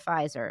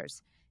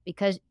catastrophizers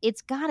because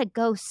it's got to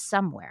go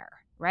somewhere,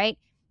 right?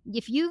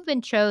 If you've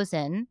been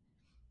chosen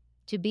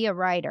to be a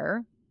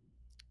writer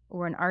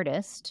or an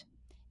artist,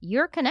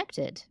 you're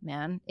connected,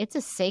 man. It's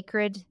a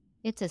sacred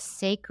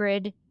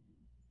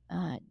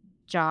uh,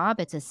 job.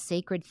 It's a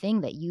sacred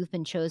thing that you've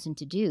been chosen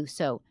to do.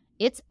 So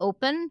it's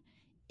open.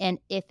 And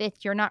if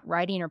you're not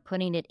writing or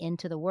putting it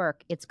into the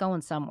work, it's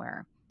going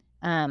somewhere.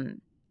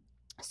 Um,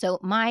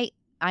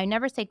 I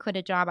never say quit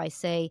a job. I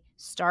say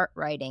start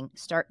writing,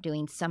 start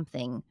doing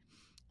something.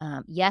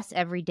 Yes,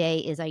 every day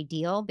is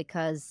ideal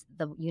because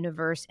the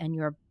universe and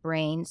your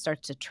brain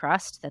starts to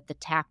trust that the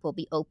tap will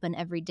be open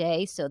every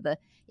day, so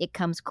it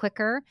comes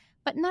quicker.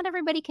 But not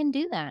everybody can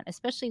do that,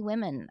 especially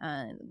women.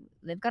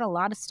 They've got a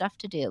lot of stuff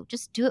to do.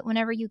 Just do it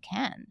whenever you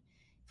can,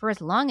 for as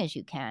long as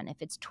you can.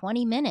 If it's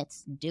 20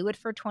 minutes, do it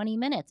for 20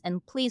 minutes,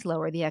 and please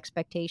lower the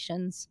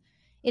expectations.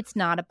 It's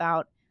not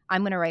about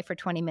I'm going to write for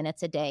 20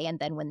 minutes a day and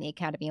then win the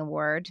Academy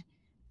Award.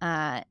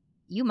 Uh,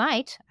 you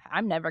might.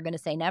 I'm never going to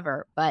say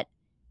never, but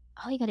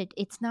all you gotta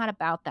it's not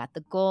about that.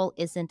 The goal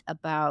isn't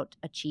about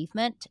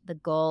achievement. The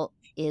goal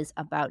is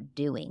about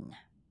doing.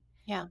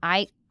 Yeah.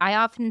 I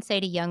often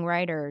say to young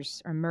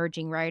writers or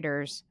emerging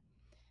writers,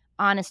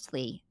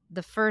 honestly,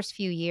 the first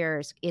few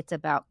years, it's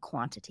about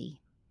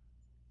quantity.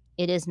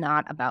 It is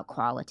not about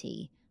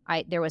quality.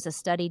 There was a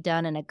study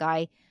done and a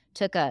guy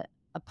took a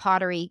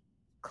pottery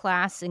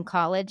class in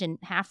college and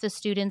half the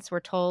students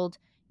were told,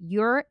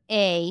 "Your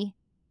A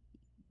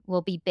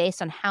will be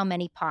based on how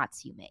many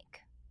pots you make."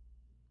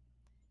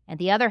 And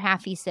the other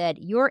half, he said,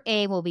 your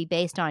A will be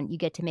based on you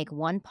get to make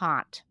one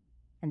pot.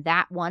 And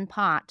that one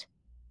pot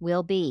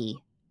will be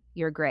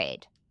your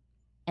grade.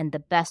 And the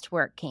best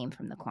work came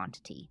from the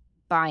quantity,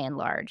 by and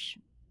large,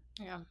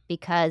 Yeah.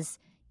 because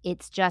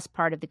it's just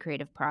part of the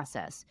creative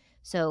process.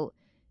 So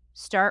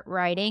start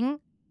writing,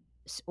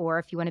 or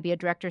if you want to be a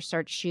director,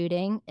 start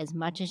shooting as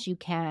much as you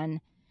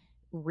can.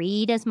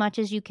 Read as much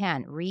as you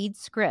can. Read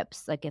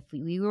scripts. Like if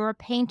we were a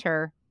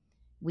painter,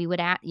 we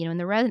would in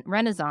the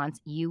Renaissance,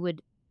 you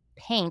would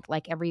paint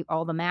like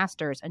all the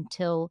masters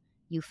until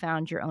you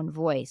found your own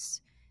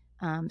voice.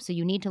 So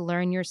you need to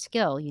learn your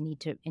skill. And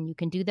you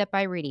can do that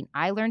by reading.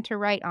 I learned to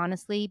write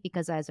honestly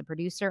because as a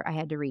producer, I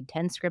had to read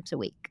 10 scripts a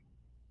week.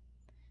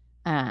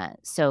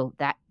 So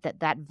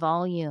that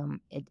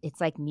volume,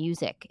 it's like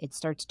music. It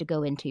starts to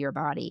go into your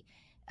body.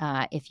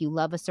 If you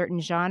love a certain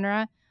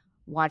genre,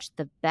 watch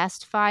the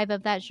best 5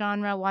 of that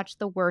genre, watch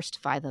the worst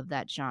 5 of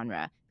that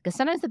genre. Because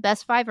sometimes the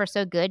best 5 are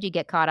so good you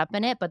get caught up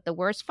in it, but the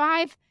worst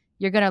 5,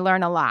 you're going to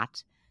learn a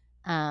lot.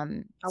 I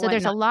So went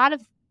there's a lot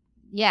of,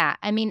 yeah,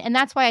 I mean, and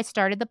that's why I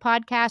started the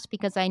podcast,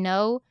 because I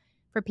know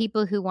for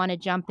people who want to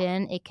jump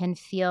in, it can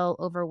feel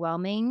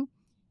overwhelming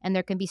and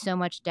there can be so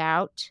much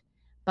doubt,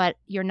 but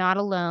you're not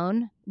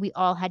alone. We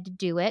all had to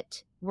do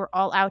it. We're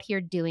all out here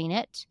doing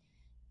it.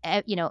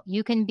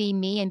 You can be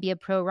me and be a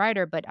pro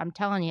writer, but I'm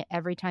telling you,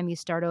 every time you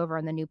start over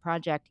on the new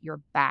project,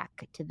 you're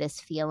back to this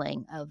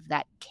feeling of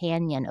that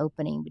canyon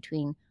opening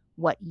between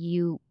what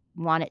you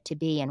want it to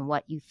be and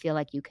what you feel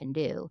like you can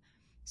do.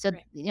 So,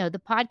 Right. the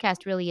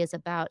podcast really is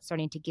about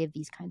starting to give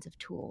these kinds of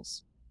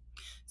tools.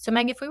 So,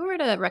 Meg, if we were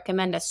to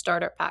recommend a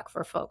starter pack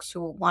for folks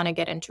who want to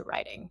get into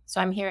writing, so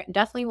I'm here,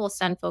 definitely will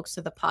send folks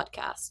to the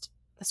podcast,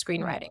 The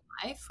Right. Screenwriting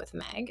Life with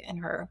Meg and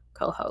her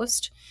co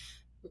host.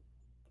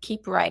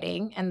 Keep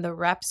writing, and the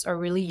reps are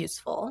really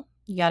useful.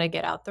 You got to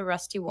get out the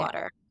rusty Yeah.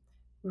 water,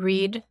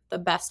 read the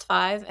best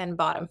 5 and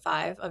bottom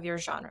 5 of your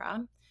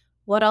genre.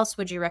 What else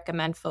would you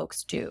recommend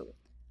folks do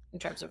in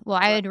terms of Well,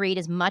 I would read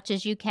as much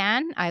as you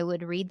can. I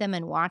would read them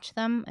and watch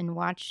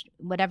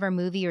whatever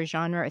movie or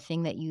genre or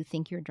thing that you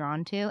think you're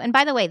drawn to. And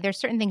by the way, there's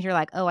certain things you're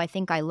like, oh, I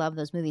think I love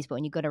those movies. But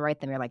when you go to write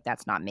them, you're like,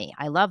 that's not me.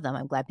 I love them.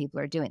 I'm glad people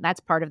are doing. That's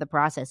part of the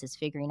process, is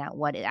figuring out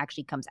what it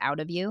actually comes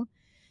out of you.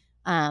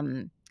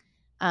 Um,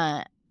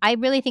 I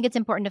really think it's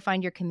important to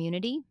find your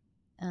community.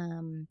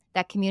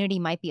 That community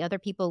might be other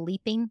people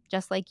leaping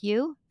just like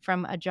you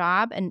from a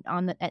job and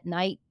at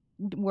night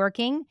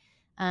working.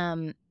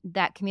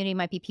 That community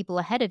might be people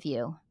ahead of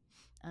you.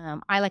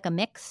 I like a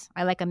mix.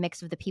 I like a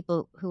mix of the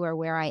people who are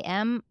where I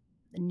am.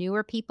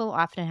 Newer people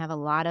often have a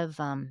lot of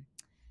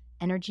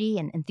energy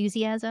and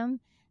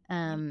enthusiasm.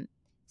 Yeah.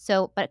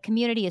 But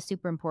community is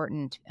super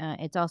important.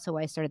 It's also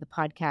why I started the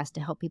podcast, to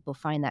help people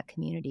find that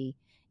community.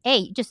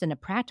 Just in a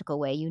practical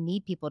way, you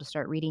need people to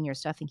start reading your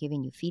stuff and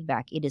giving you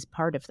feedback. It is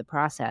part of the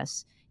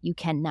process. You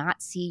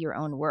cannot see your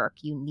own work.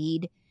 You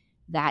need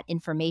that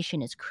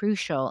information is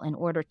crucial in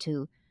order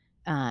to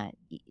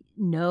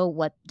know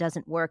what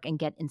doesn't work and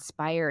get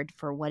inspired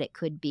for what it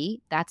could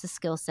be. That's a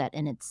skill set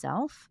in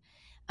itself.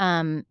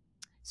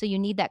 So you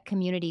need that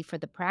community for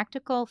the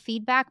practical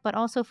feedback, but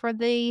also for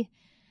the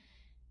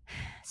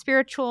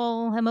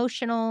spiritual,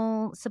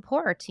 emotional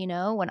support.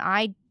 When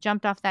I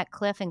jumped off that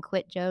cliff and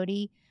quit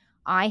Jody,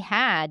 I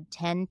had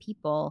 10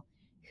 people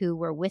who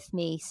were with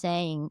me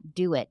saying,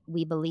 do it.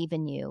 We believe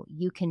in you.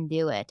 You can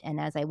do it. And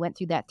as I went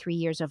through that 3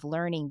 years of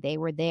learning, they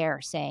were there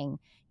saying,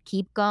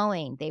 keep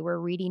going. They were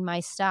reading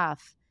my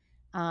stuff.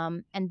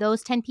 And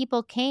those 10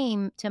 people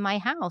came to my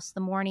house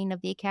the morning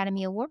of the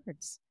Academy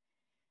Awards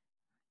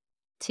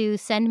to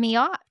send me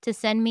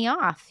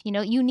off.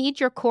 You need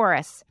your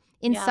chorus.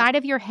 Yeah. Inside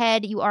of your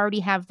head, you already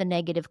have the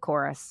negative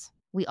chorus.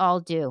 We all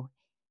do.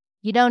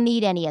 You don't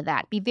need any of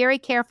that. Be very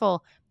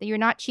careful that you're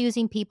not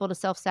choosing people to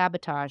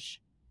self-sabotage.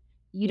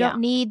 You Yeah.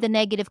 don't need the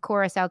negative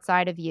chorus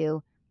outside of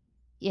you.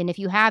 And if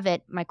you have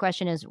it, my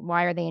question is,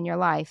 why are they in your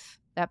life,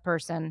 that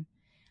person?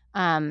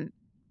 And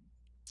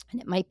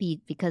it might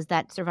be because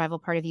that survival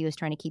part of you is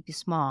trying to keep you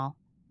small.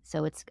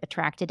 So it's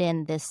attracted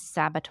in this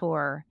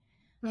saboteur.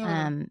 Mm.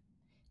 Um,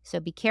 so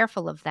be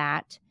careful of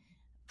that.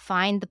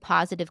 Find the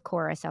positive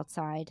chorus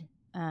outside.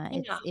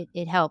 Yeah.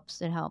 It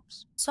helps. It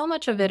helps. So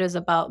much of it is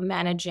about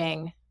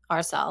managing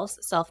ourselves,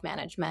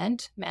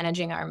 self-management,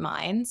 managing our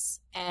minds,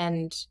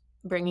 and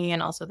bringing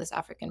in also this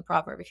African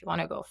proverb: if you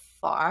want to go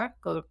far,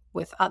 go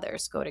with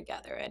others, go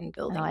together, and Oh,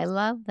 building I this.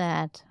 love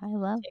that. I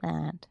love Takes,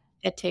 that.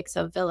 it takes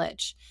a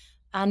village.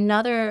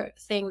 Another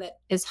thing that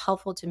is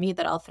helpful to me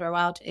that I'll throw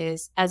out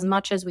is, as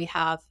much as we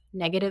have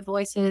negative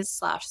voices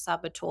slash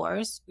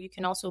saboteurs, you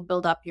can also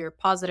build up your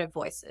positive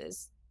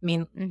voices,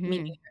 meaning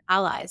Mhm. your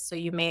allies. So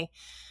you may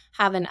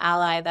have an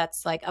ally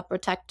that's like a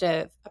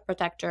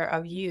protector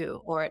of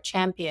you, or a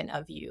champion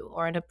of you,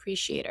 or an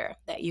appreciator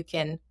that you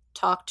can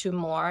talk to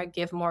more,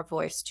 give more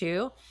voice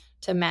to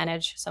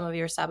manage some of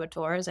your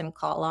saboteurs and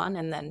call on,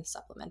 and then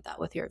supplement that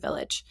with your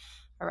village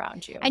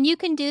around you. And you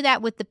can do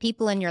that with the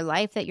people in your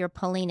life that you're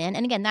pulling in.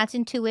 And again, that's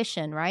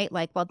intuition, right?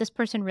 Like, well, this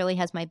person really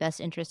has my best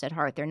interest at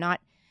heart. They're not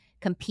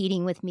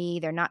competing with me.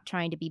 They're not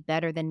trying to be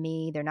better than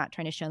me. They're not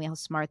trying to show me how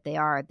smart they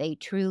are. They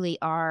truly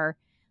are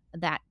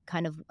that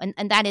kind of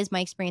and that is my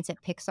experience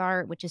at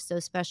Pixar, which is so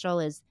special,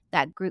 is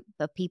that group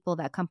of people,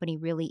 that company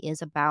really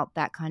is about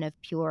that kind of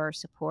pure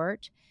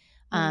support.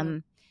 Mhm.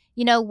 Um,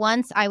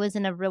 once I was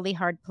in a really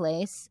hard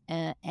place,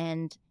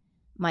 and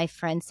my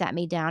friend sat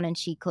me down and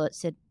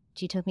said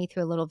she took me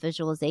through a little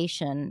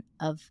visualization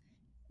of,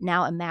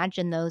 now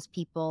imagine those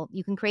people.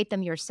 You can create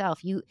them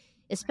yourself.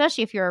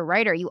 Especially if you're a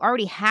writer, you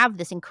already have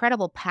this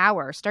incredible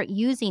power. Start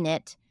using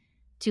it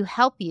to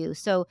help you.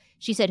 So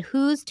she said,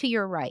 "Who's to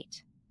your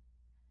right?"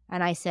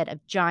 And I said, "A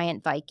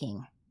giant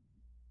Viking,"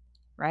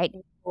 right?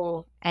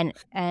 Cool. And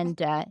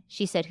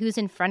she said, "Who's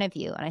in front of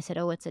you?" And I said,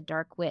 "Oh, it's a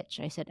dark witch."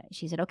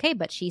 She said, "Okay,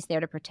 but she's there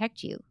to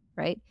protect you,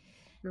 right?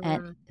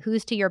 And Mhm.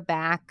 who's to your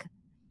back?"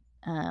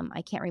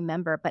 I can't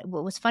remember, but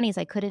what was funny is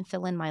I couldn't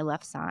fill in my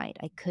left side.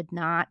 I could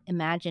not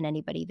imagine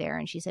anybody there.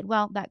 And she said,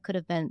 "Well, that could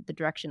have been the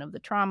direction of the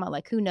trauma.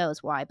 Like, who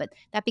knows why? But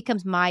that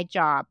becomes my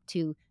job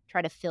to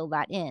try to fill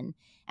that in."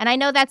 And I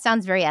know that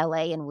sounds very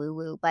LA and woo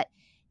woo, but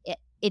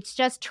it's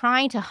just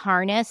trying to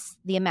harness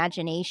the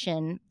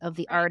imagination of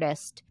the Right.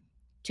 artist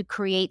to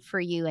create for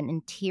you an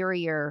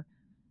interior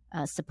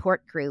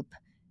support group,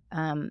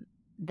 um,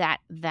 that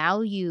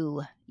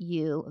value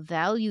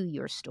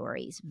your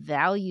stories,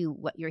 value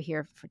what you're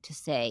here for to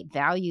say,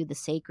 value the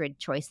sacred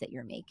choice that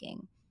you're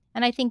making.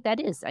 And I think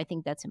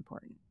that's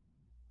important.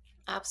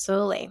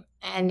 Absolutely.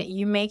 And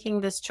you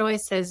making this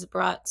choice has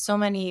brought so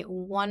many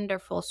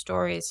wonderful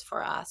stories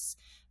for us.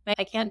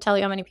 I can't tell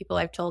you how many people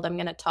I've told I'm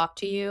going to talk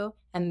to you,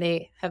 and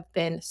they have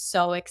been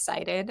so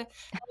excited.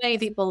 How many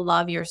people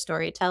love your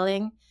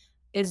storytelling?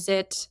 Is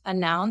it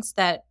announced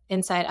that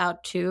Inside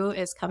Out 2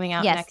 is coming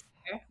out Yes, next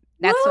year?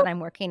 that's Woo! what I'm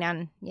working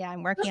on. Yeah,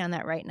 I'm working on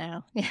that right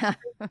now. Yeah.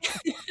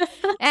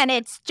 And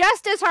it's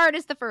just as hard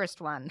as the first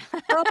one.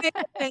 Oh my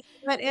goodness,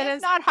 but it If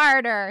is not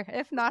harder,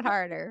 if not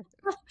harder.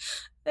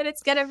 but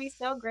it's gonna be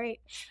so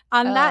great.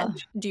 On that, Uh,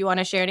 do you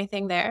wanna share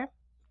anything there?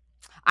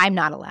 I'm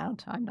not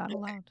allowed. I'm not Okay.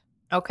 allowed.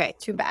 Okay,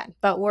 too bad,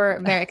 but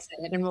we're very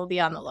excited and we'll be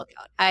on the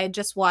lookout. I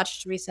just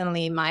watched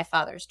recently My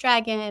Father's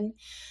Dragon,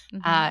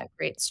 Mhm.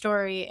 great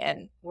story,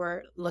 and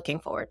we're looking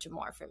forward to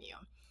more from you.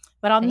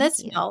 But on Thank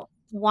this you. note,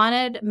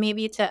 wanted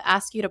maybe to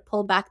ask you to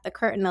pull back the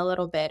curtain a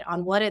little bit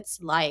on what it's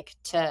like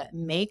to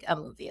make a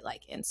movie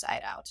like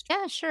Inside Out.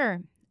 Yeah,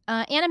 sure.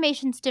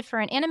 Animation's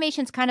different.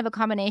 Animation's kind of a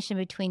combination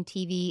between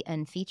TV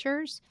and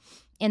features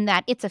in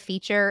that it's a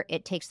feature.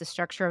 It takes the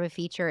structure of a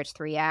feature. It's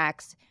 3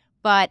 acts,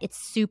 but it's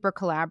super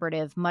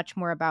collaborative, much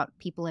more about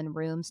people in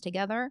rooms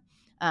together.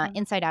 Mhm,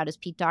 Inside Out is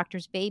Pete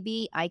Docter's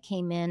baby. I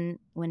came in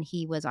when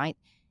he was I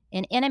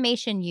in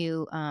animation,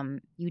 you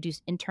do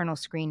internal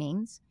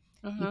screenings.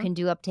 You mhm, can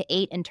do up to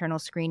 8 internal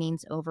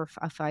screenings over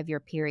a 5-year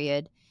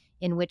period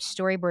in which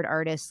storyboard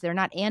artists, they're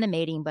not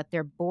animating, but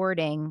they're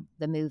boarding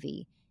the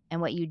movie. And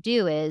what you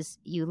do is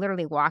you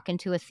literally walk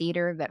into a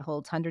theater that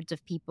holds hundreds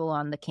of people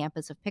on the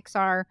campus of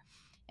Pixar,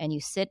 and you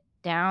sit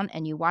down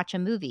and you watch a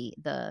movie.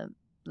 The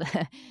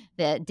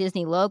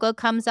Disney logo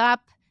comes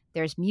up,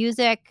 there's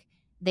music.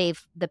 The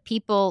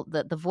people,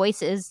 the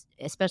voices,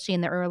 especially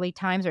in the early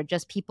times, are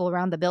just people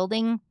around the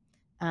building,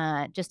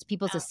 just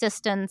people's yeah,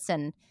 assistants,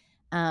 and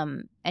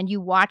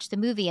you watch the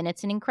movie, and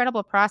it's an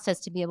incredible process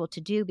to be able to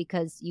do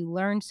because you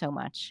learn so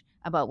much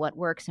about what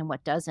works and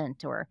what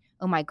doesn't, or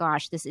oh my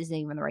gosh, this isn't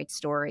even the right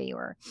story,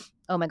 or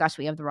oh my gosh,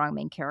 we have the wrong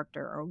main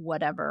character, or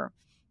whatever.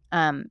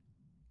 Um,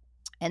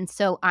 and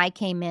so I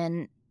came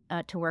in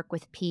to work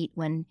with Pete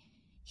when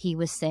he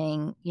was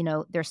saying,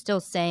 they're still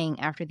saying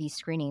after these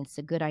screenings, it's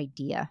a good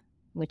idea,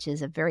 which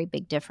is a very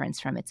big difference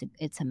from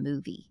it's a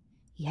movie.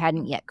 He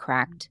hadn't yet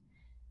cracked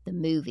the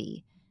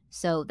movie.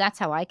 So that's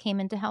how I came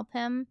in to help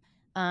him.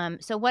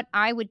 So what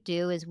I would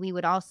do is we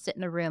would all sit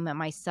in a room, and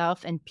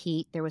myself and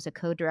Pete, there was a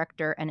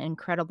co-director, an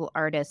incredible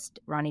artist,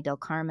 Ronnie Del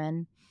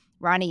Carmen.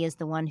 Ronnie is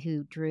the one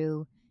who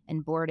drew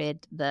and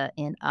boarded the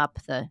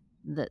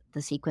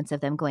sequence of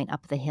them going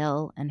up the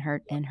hill and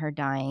her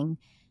dying.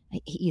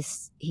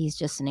 He's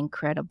just an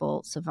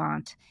incredible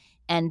savant.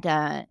 And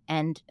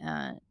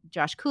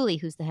Josh Cooley,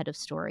 who's the head of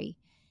story.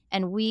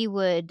 And we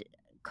would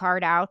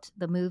card out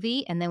the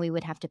movie, and then we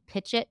would have to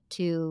pitch it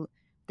to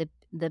the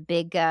the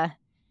big uh,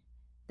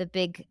 the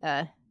big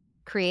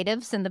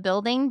creatives in the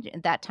building.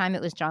 At that time,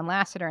 it was John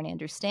Lasseter and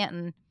Andrew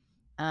Stanton,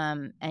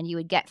 and you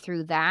would get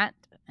through that,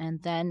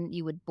 and then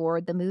you would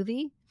board the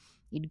movie.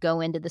 You'd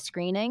go into the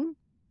screening,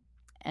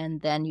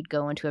 and then you'd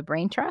go into a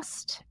brain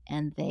trust,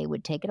 and they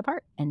would take it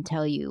apart and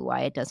tell you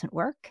why it doesn't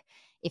work.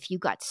 If you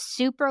got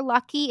super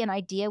lucky, an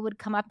idea would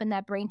come up in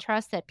that brain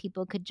trust that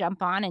people could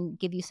jump on and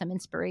give you some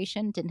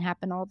inspiration. Didn't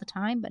happen all the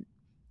time, but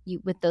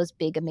with those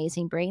big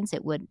amazing brains,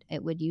 it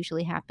would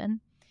usually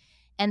happen.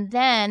 And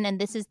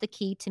this is the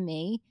key to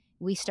me,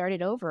 we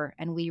started over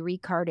and we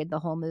recarded the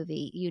whole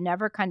movie. You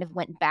never kind of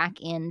went back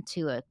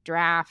into a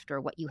draft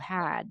or what you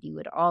had. You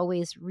would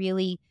always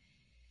really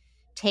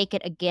take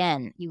it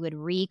again. You would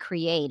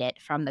recreate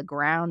it from the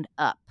ground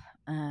up.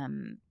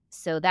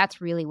 So that's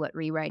really what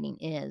rewriting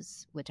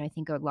is, which I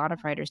think a lot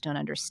of writers don't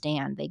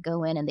understand. They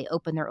go in and they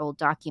open their old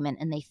document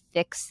and they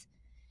fix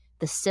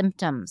the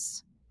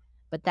symptoms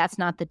but that's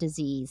not the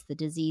disease. The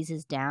disease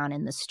is down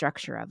in the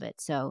structure of it.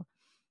 So,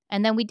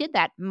 and then we did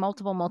that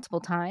multiple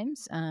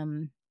times,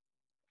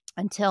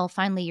 until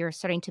finally you're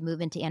starting to move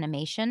into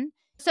animation.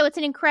 So it's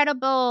an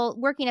incredible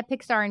working at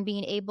Pixar and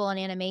being able in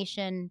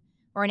animation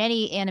or in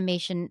any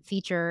animation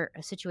feature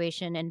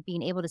situation and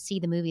being able to see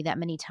the movie that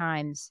many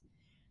times.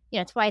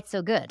 It's why it's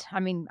so good.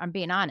 I mean, I'm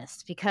being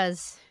honest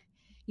because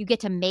you get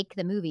to make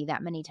the movie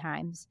that many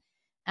times,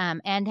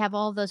 and have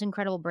all those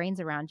incredible brains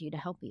around you to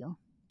help you.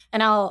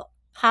 And I'll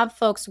have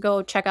folks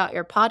go check out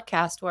your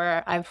podcast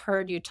where I've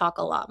heard you talk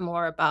a lot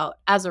more about,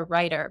 as a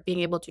writer, being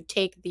able to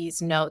take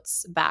these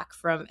notes back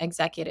from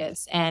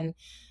executives. And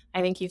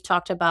I think you've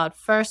talked about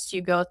first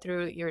you go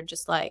through, you're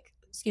just like,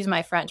 excuse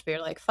my French, but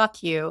you're like,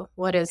 fuck you,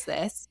 what is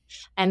this?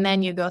 And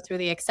then you go through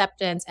the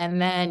acceptance and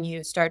then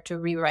you start to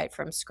rewrite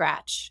from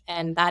scratch.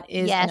 And that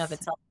is in of Yes.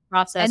 itself a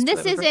process And to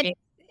this isn't embrace.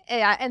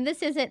 yeah, and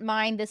this isn't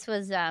mine. This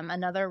was,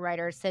 another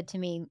writer said to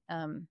me,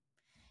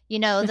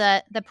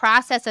 the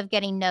process of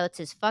getting notes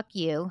is fuck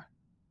you,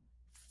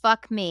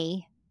 fuck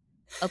me,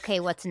 okay,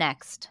 what's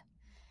next?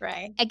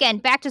 Right. Again,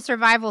 back to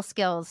survival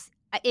skills.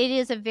 It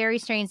is a very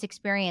strange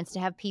experience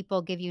to have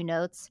people give you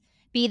notes,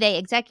 be they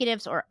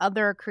executives or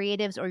other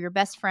creatives or your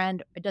best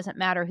friend, it doesn't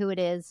matter who it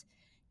is,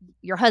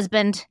 your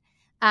husband.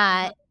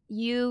 Mhm.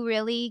 You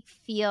really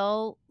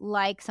feel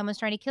like someone's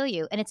trying to kill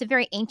you, and it's a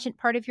very ancient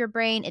part of your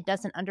brain. It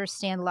doesn't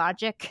understand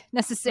logic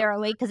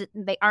necessarily because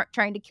they aren't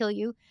trying to kill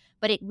you,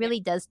 but it Yeah. really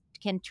does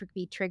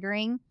be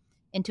triggering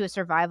into a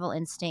survival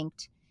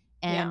instinct.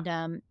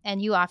 Yeah.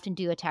 And you often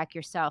do attack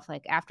yourself.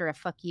 Like after a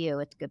 "fuck you,"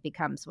 it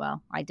becomes,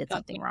 "Well, I did Fuck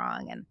something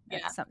wrong, and yeah.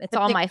 it's It's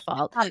all like, my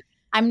fault."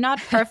 I'm not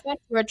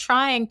perfect. You're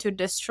trying to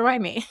destroy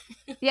me.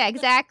 Yeah,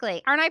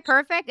 exactly. Aren't I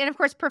perfect? And of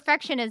course,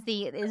 perfection is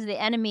the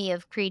enemy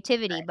of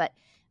creativity. Right. But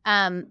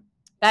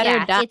Better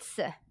yeah,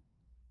 die.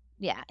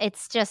 yeah,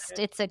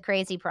 it's a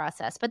crazy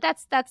process. But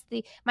that's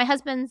the my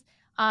husband's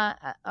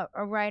a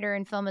writer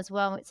in film as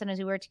well. Sometimes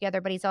we work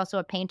together, but he's also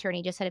a painter, and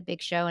he just had a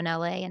big show in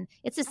LA. And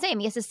it's the same.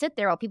 He has to sit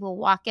there while people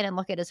walk in and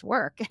look at his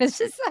work. And it's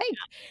just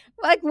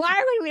like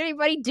why would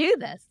anybody do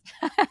this?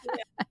 Yeah.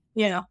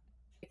 Yeah.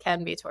 It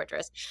can be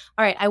torturous.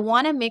 All right. I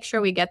want to make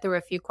sure we get through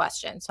a few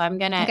questions. So I'm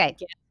going to Okay.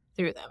 get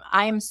through them.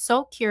 I am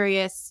so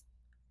curious,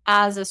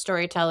 as a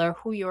storyteller,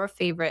 who your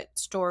favorite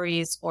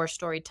stories or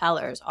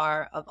storytellers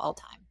are of all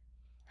time.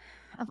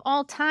 Of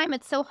all time,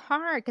 it's so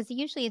hard because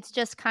usually it's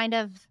just kind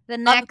of the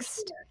Love to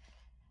next. hear.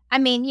 I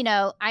mean,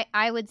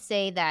 I would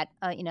say that,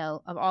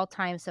 of all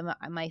time, some of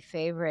my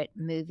favorite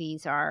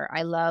movies are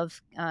I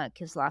love,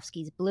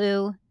 Kieslowski's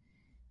Blue,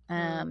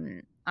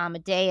 Mm.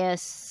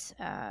 Amadeus,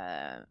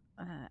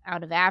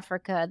 Out of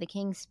Africa, The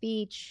King's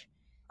Speech,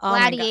 Oh my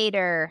God.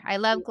 Gladiator. I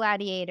love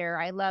Gladiator.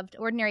 I loved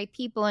Ordinary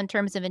People in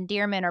terms of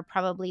endearment are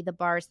probably the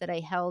bars that I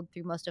held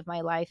through most of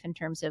my life in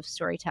terms of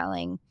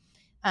storytelling.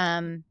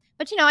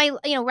 But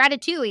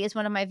Ratatouille is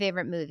one of my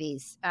favorite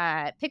movies.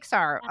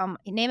 Pixar,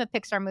 name a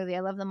Pixar movie,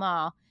 I love them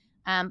all.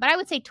 But I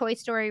would say Toy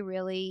Story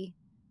really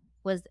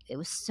it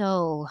was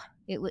so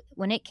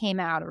when it came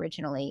out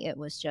originally, it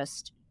was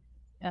just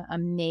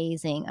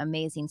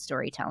amazing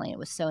storytelling. It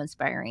was so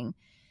inspiring.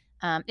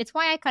 It's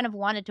why I kind of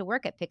wanted to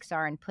work at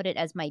Pixar and put it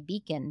as my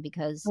beacon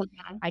because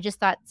Okay. I just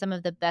thought some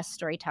of the best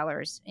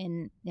storytellers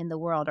in the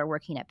world are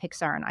working at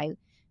Pixar, and I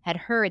had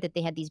heard that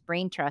they had these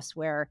brain trusts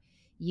where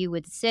you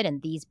would sit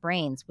and these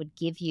brains would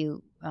give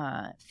you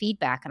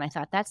feedback, and I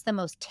thought that's the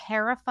most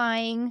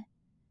terrifying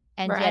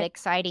and yet Right.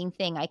 exciting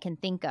thing I can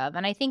think of,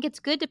 and I think it's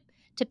good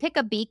to pick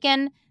a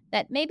beacon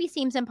that maybe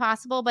seems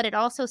impossible, but it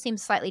also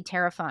seems slightly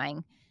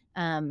terrifying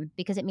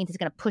because it means it's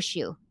going to push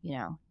you, you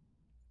know.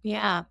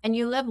 Yeah. And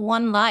you live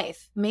one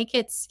life. Make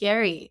it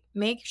scary.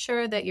 Make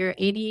sure that your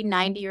 80,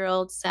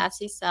 90-year-old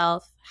sassy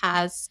self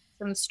has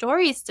some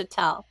stories to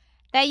tell.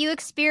 That you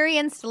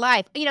experienced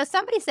life.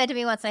 Somebody said to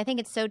me once, and I think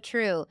it's so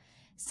true,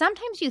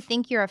 sometimes you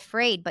think you're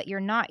afraid, but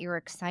you're not, you're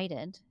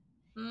excited.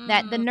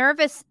 That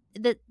Mm,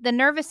 the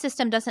nervous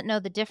system doesn't know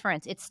the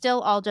difference. It's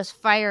still all just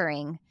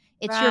firing.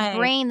 It's right.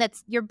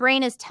 your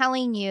brain is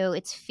telling you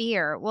it's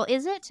fear. Well,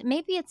 is it?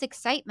 Maybe it's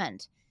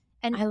excitement.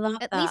 And I love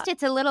at least that.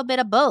 it's a little bit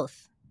of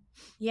both.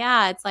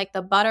 Yeah. It's like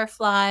the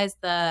butterflies,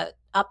 the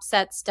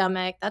upset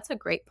stomach. That's a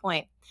great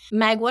point.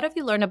 Meg, what have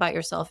you learned about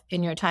yourself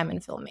in your time in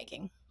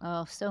filmmaking?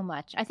 Oh, so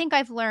much. I think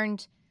I've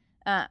learned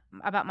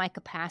about my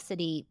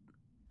capacity,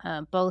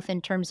 both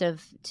in terms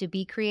of to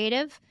be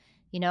creative.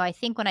 I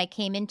think when I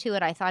came into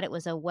it, I thought it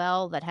was a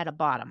well that had a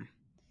bottom.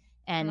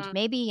 And Mm,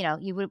 maybe,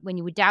 when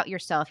you would doubt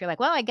yourself, you're like,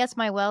 well, I guess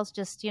my well's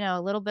just,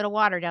 a little bit of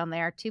water down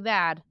there. Too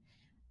bad.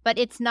 But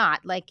it's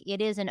not like it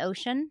is an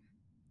ocean.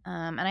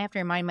 And I have to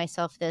remind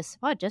myself this,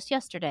 just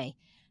yesterday,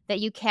 that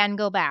you can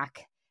go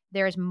back.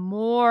 There's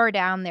more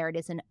down there. It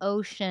is an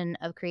ocean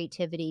of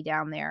creativity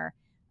down there.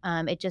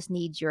 It just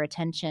needs your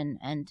attention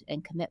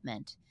and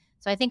commitment.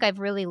 So I think I've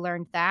really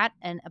learned that.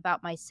 And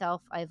about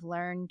myself, I've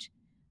learned,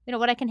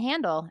 what I can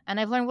handle.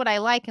 And I've learned what I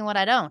like and what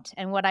I don't,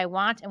 and what I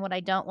want and what I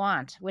don't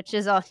want, which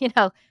is a,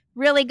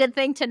 really good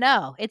thing to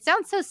know. It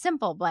sounds so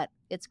simple, but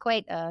it's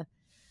quite a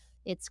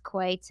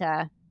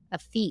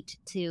feat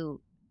to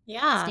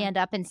Yeah. stand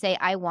up and say,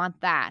 "I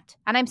want that."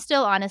 And I'm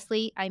still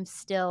honestly, I'm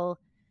still,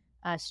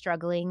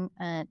 struggling,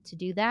 to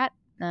do that,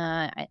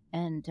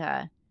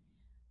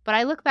 but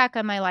I look back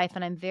on my life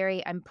and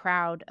I'm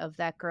proud of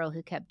that girl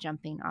who kept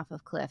jumping off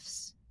of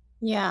cliffs.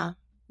 Yeah.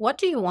 What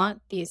do you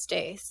want these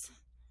days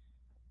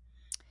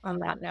on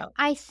that note?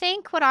 I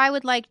think what I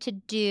would like to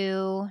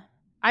do,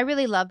 I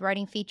really love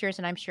writing features,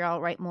 and I'm sure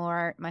I'll write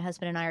more. My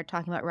husband and I are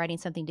talking about writing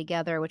something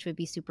together, which would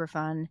be super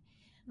fun.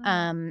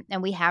 Mm.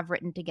 And we have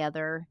written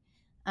together.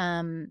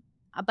 Um,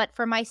 but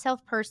for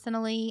myself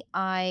personally,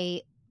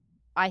 I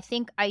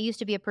think I used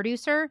to be a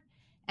producer,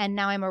 and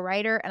now I'm a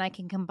writer, and I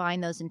can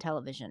combine those in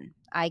television.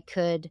 I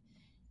could,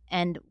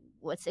 and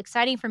what's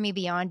exciting for me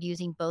beyond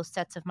using both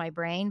sets of my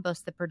brain,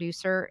 both the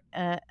producer,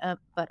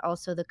 but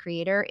also the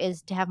creator,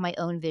 is to have my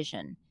own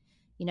vision.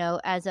 You know,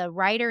 as a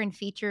writer in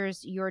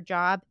features, your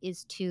job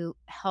is to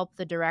help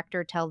the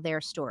director tell their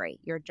story.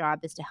 Your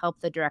job is to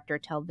help the director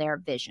tell their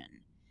vision.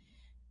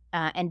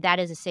 And that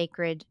is a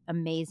sacred,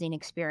 amazing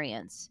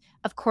experience.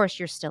 Of course,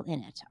 you're still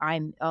in it.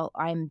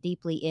 I'm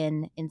deeply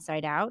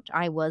inside out.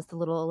 I was the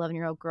little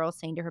 11-year-old girl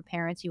saying to her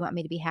parents, "You want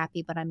me to be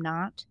happy, but I'm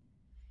not."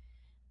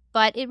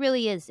 But it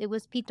really is. It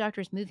was Pete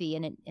Docter's movie,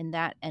 and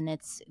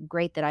it's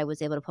great that I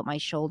was able to put my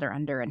shoulder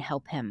under and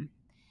help him.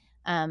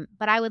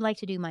 But I would like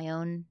to do my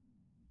own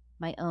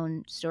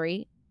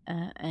story,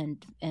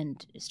 and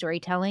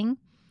storytelling,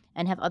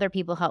 and have other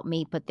people help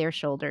me put their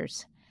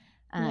shoulders,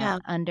 Yeah.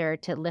 under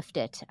to lift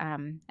it.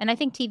 And I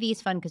think TV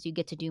is fun because you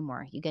get to do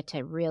more. You get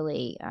to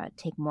really,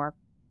 take more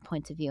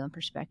points of view and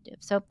perspective.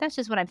 So that's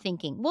just what I'm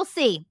thinking. We'll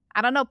see.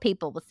 I don't know,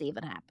 people. We'll see if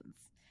it happens.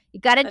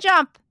 You gotta That-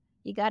 jump.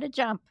 You gotta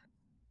jump.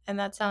 And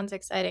that sounds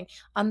exciting.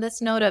 On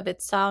this note of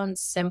it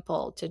sounds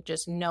simple to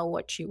just know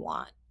what you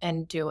want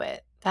and do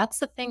it. That's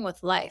the thing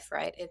with life,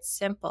 right? It's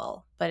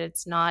simple, but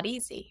it's not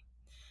easy.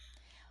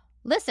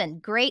 Listen,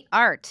 great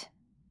art.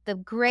 The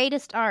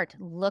greatest art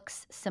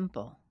looks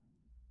simple.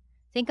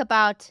 Think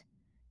about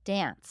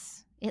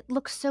dance. It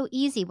looks so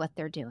easy what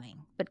they're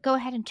doing, but go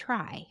ahead and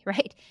try,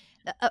 right?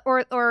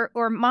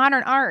 Or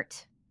modern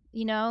art.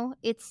 You know,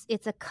 it's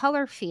a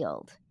color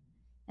field,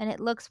 and it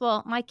looks,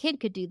 well. My kid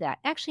could do that.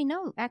 Actually,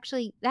 no.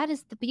 Actually, that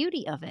is the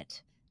beauty of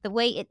it. The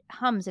way it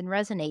hums and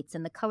resonates,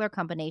 and the color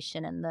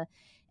combination, and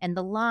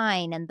the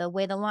line, and the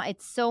way the line.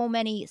 It's so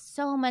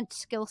much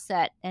skill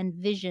set and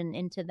vision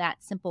into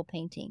that simple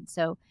painting.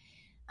 So,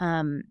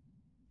 um,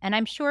 and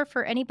I'm sure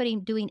for anybody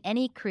doing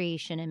any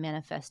creation and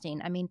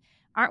manifesting, I mean,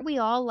 aren't we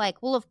all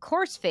like, well, of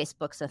course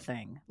Facebook's a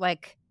thing.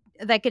 Like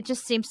it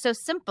just seems so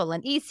simple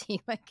and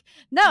easy. Like,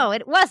 no,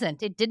 it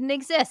wasn't. It didn't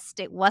exist.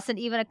 It wasn't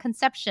even a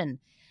conception.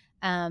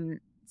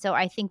 So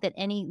I think that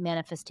any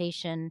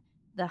manifestation,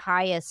 the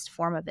highest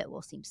form of it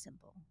will seem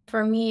simple.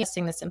 For me,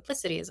 seeing the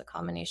simplicity is a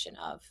combination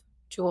of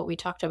to what we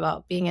talked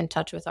about, being in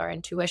touch with our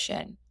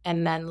intuition,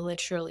 and then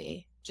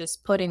literally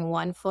just putting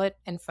one foot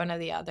in front of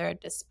the other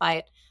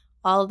despite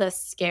all the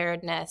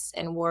scaredness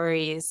and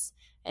worries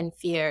and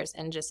fears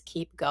and just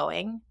keep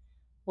going.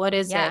 What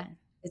is it? Yeah.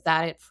 Is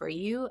that it for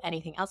you?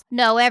 Anything else?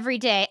 No, every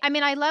day. I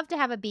mean, I love to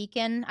have a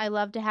beacon. I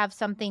love to have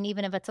something,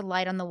 even if it's a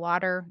light on the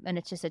water and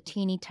it's just a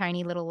teeny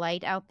tiny little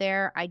light out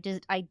there. I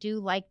do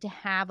like to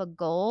have a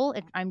goal.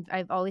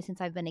 I've always,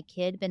 since I've been a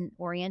kid, been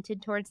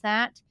oriented towards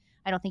that.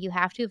 I don't think you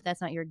have to if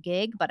that's not your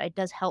gig, but it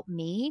does help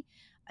me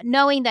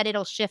knowing that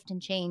it'll shift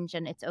and change,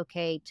 and it's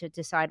okay to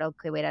decide,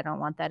 okay, wait, I don't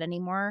want that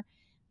anymore.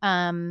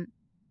 Um,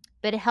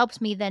 but it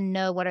helps me then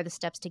know what are the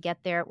steps to get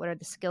there, what are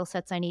the skill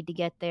sets I need to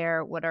get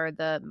there, what are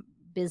the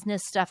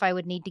business stuff I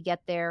would need to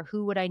get there,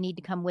 who would I need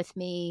to come with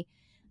me.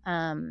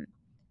 Um,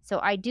 so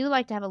I do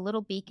like to have a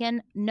little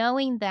beacon,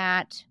 knowing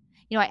that,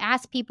 I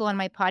ask people on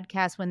my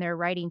podcast when they're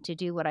writing to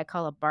do what I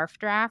call a barf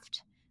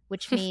draft,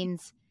 which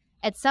means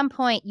at some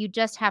point you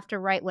just have to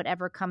write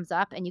whatever comes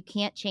up, and you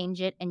can't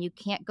change it, and you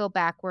can't go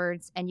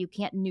backwards, and you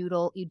can't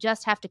noodle. You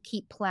just have to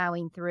keep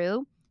plowing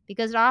through,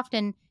 because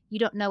often you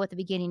don't know what the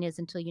beginning is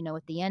until you know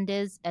what the end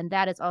is. And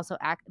that is also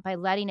by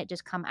letting it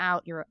just come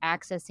out, you're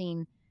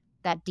accessing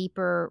that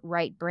deeper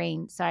right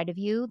brain side of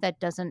you that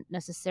doesn't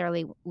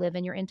necessarily live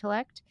in your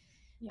intellect.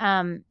 Yeah.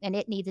 And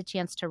it needs a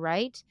chance to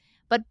write.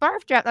 But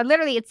barf draft,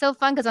 literally, it's so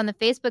fun because on the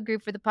Facebook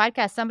group for the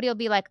podcast, somebody will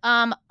be like,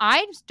 I'm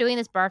doing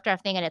this barf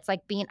draft thing, and it's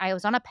like I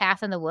was on a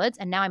path in the woods,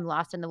 and now I'm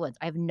lost in the woods.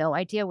 I have no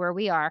idea where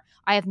we are.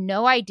 I have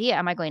no idea.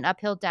 Am I going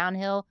uphill,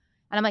 downhill?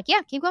 And I'm like,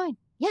 yeah, keep going.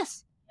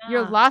 Yes,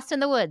 you're Yeah. lost in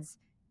the woods.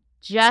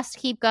 Just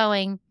keep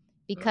going, Mm.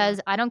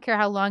 because I don't care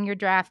how long your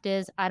draft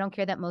is. I don't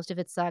care that most of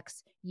it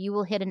sucks. You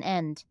will hit an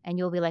end, and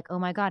you'll be like, oh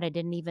my God, I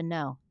didn't even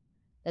know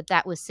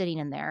that was sitting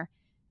in there.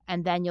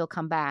 And then you'll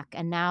come back,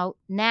 and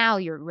now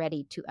you're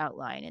ready to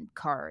outline and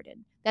card.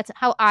 And that's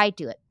how I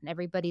do it. And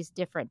everybody's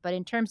different. But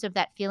in terms of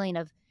that feeling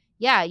of,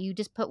 yeah, you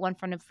just put one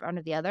in front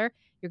of the other,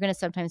 you're going to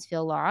sometimes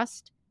feel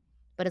lost.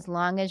 But as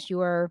long as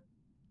you're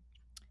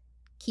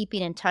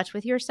keeping in touch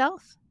with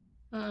yourself,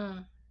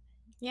 Mm.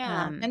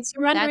 Yeah. And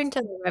surrendering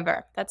that's, to the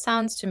river. That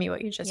sounds to me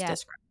what you just yeah,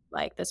 described.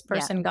 Like this yeah.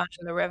 person got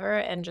in the river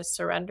and just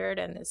surrendered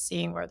and is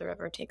seeing where the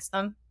river takes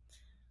them.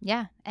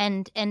 Yeah,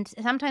 and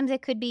sometimes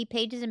it could be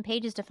pages and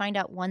pages to find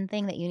out one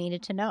thing that you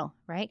needed to know,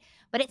 right?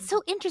 But it's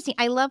so interesting.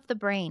 I love the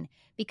brain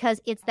because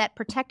it's that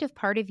protective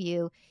part of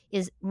you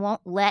is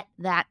won't let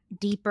that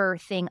deeper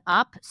thing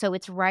up, so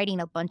it's writing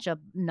a bunch of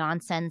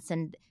nonsense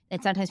and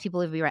sometimes people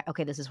will be right,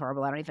 "Okay, this is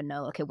horrible. I don't even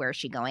know. Okay, where is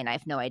she going? I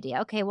have no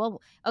idea. Okay,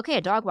 well, okay,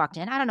 a dog walked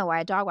in. I don't know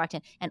why a dog walked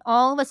in." And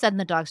all of a sudden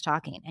the dog's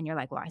talking and you're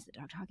like, "Why is the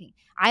dog talking?"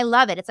 I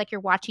love it. It's like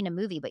you're watching a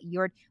movie, but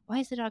you're, "Why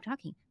is the dog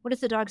talking? What is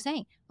the dog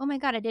saying? Oh my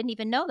god, I didn't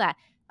even know that."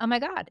 Oh my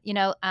god,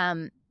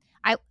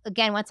 I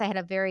again, once I had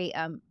a very,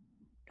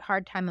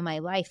 hard time in my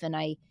life, and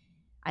I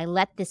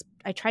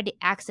tried to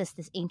access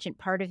this ancient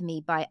part of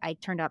me by I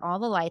turned out all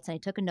the lights, and I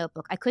took a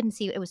notebook. I couldn't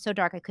see, it was so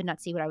dark, I could not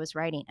see what I was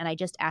writing, and I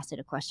just asked it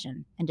a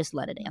question and just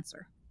let it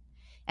answer,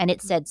 and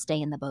it said,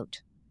 "Stay in the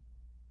boat.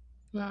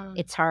 Mm.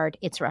 It's hard,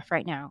 it's rough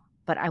right now,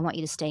 but I want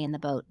you to stay in the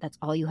boat. That's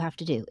all you have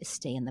to do is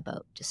stay in the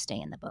boat. Just stay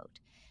in the boat."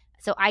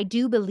 So I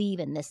do believe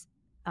in this,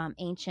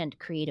 ancient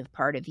creative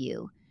part of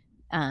you,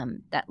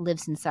 that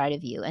lives inside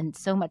of you, and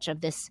so much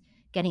of this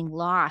getting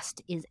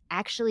lost is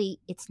actually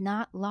it's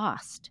not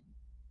lost.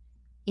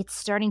 It's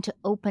starting to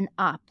open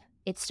up.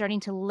 It's starting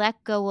to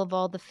let go of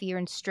all the fear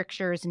and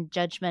strictures and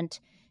judgment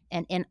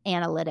and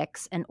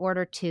analytics in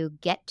order to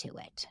get to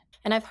it.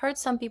 And I've heard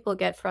some people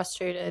get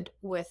frustrated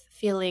with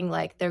feeling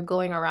like they're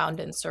going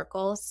around in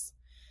circles.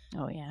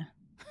 Oh, yeah.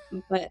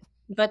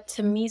 But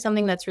to me,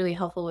 something that's really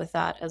helpful with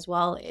that as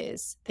well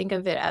is think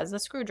of it as a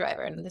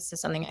screwdriver. And this is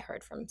something I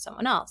heard from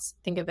someone else.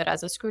 Think of it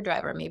as a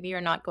screwdriver. Maybe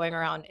you're not going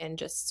around in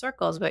just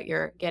circles, but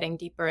you're getting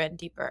deeper and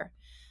deeper.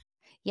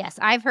 Yes,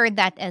 I've heard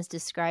that as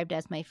described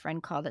as my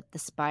friend called it the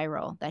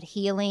spiral, that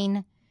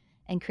healing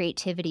and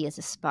creativity is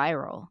a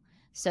spiral.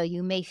 So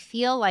you may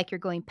feel like you're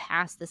going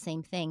past the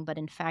same thing, but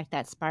in fact,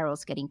 that spiral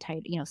is getting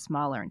tight,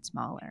 smaller and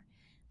smaller.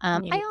 Yeah.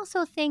 I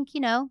also think,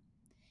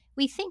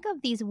 we think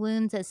of these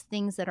wounds as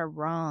things that are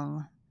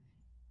wrong,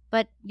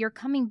 but you're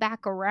coming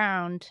back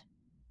around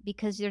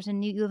because you have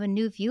a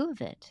new view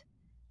of it,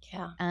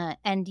 Yeah.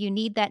 and you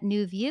need that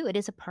new view. It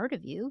is a part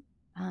of you.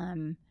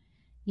 Um,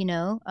 you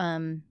know,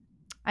 um,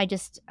 I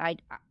just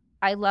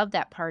I love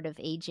that part of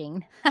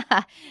aging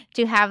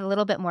to have a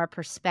little bit more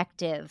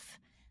perspective.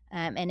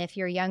 And if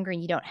you're younger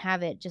and you don't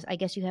have it, just I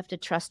guess you have to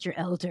trust your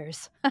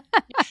elders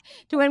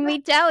to when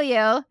we tell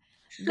you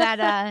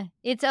that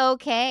it's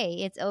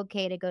okay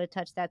to go to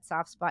touch that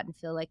soft spot and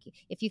feel like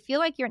if you feel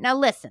like you're now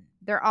listen,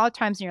 there are all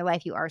times in your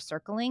life you are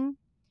circling,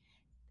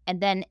 and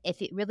then if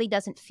it really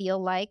doesn't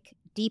feel like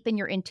deep in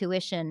your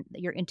intuition,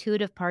 your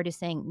intuitive part is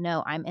saying,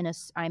 "No, I'm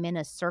in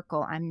a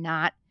circle. I'm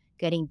not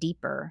getting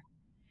deeper."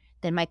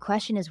 Then my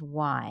question is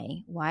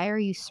why? Why are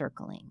you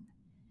circling?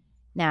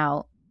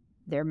 Now,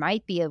 there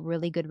might be a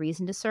really good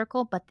reason to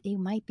circle, but you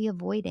might be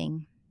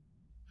avoiding.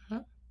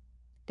 Mhm.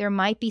 There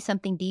might be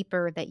something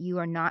deeper that you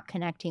are not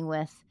connecting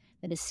with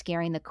that is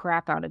scaring the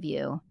crap out of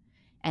you.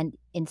 And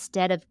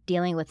instead of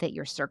dealing with it,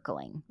 you're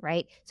circling,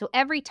 right? So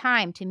every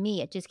time to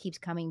me, it just keeps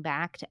coming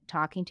back to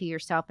talking to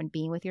yourself and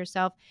being with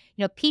yourself.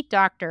 Pete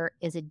Docter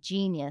is a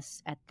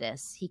genius at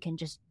this. He can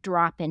just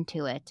drop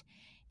into it.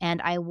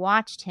 And I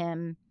watched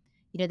him,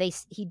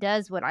 he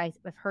does what I've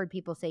heard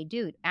people say,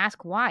 dude,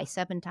 ask why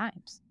 7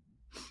 times.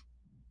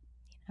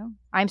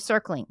 I'm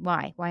circling.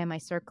 Why? Why am I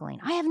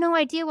circling? I have no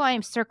idea why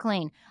I'm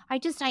circling. I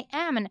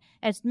am. And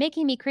it's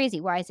making me crazy.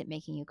 Why is it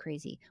making you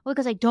crazy? Well,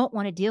 because I don't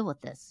want to deal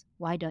with this.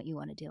 Why don't you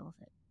want to deal with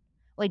it?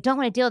 Well, I don't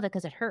want to deal with it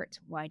because it hurts.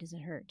 Why does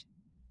it hurt?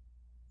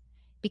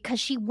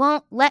 Because she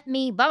won't let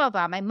me, blah, blah,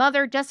 blah. My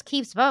mother just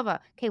keeps, blah, blah.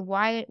 Okay,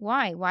 why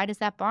does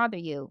that bother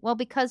you? Well,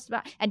 because,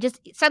 and just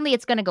suddenly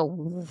it's going to go,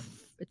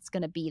 woof, it's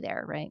going to be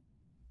there, right?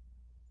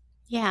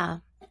 Yeah.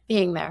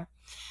 Being there.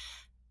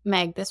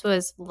 Meg, this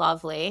was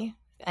lovely.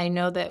 I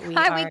know that we We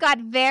are, got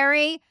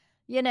very,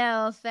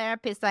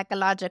 therapy,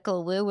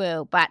 psychological woo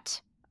woo, but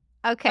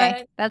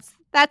okay, but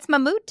that's my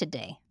mood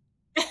today.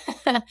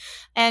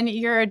 and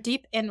you're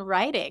deep in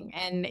writing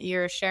and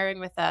you're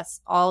sharing with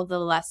us all the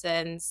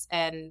lessons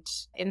and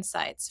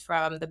insights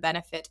from the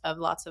benefit of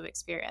lots of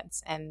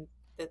experience. And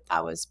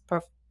that was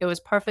it was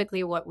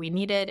perfectly what we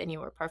needed, and you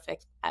were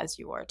perfect as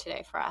you were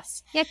today for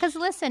us. Yeah, because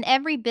listen,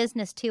 every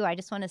business too, I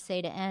just wanna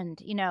say to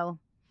end,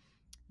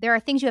 there are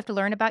things you have to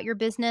learn about your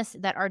business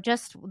that are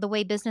just the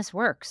way business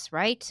works,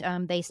 right?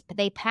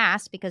 They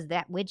pass because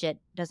that widget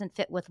doesn't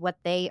fit with what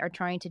they are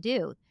trying to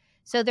do.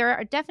 So there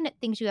are definite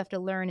things you have to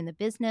learn in the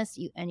business,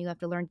 and you have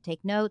to learn to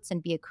take notes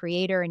and be a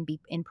creator and be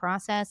in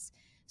process.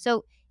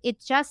 So it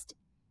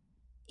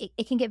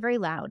can get very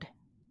loud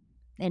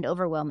and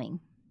overwhelming.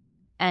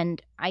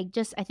 And I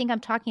think I'm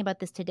talking about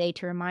this today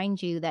to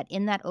remind you that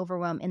in that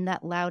overwhelm, in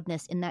that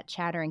loudness, in that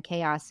chatter and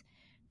chaos,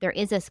 there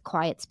is a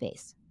quiet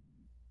space.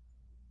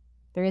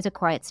 There is a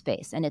quiet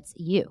space, and it's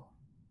you.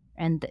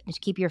 And just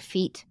keep your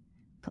feet,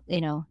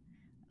 you know,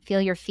 feel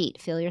your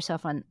feet, feel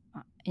yourself on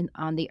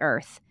the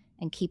earth,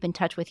 and keep in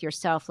touch with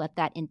yourself. Let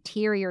that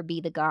interior be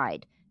the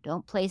guide.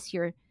 Don't place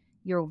your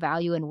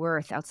value and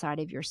worth outside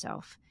of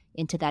yourself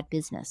into that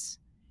business.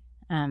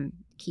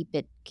 Keep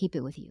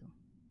it with you.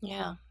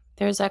 Yeah.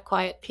 There's that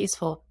quiet,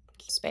 peaceful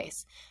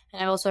space.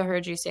 And I've also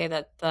heard you say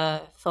that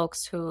the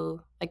folks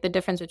who, like, the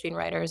difference between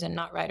writers and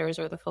not writers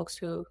are the folks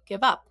who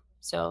give up.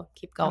 So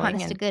keep going.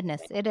 Honest to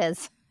goodness, it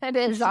is. It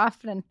is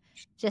often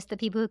just the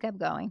people who kept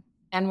going.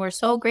 And we're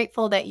so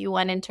grateful that you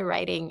went into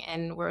writing,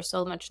 and we're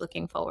so much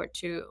looking forward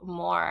to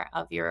more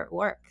of your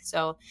work.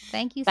 So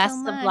Thank you so best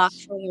of luck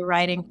much. for your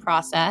writing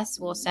process.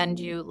 We'll send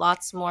you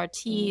lots more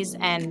teas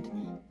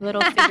and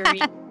little figurines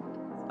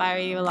to inspire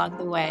you along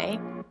the way.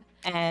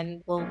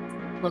 And we'll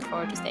look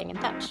forward to staying in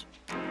touch.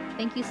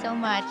 Thank you so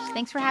much.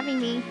 Thanks for having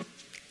me.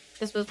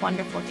 This was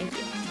wonderful. Thank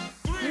you.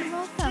 You're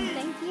welcome.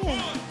 Thank you.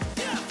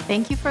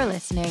 Thank you for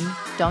listening.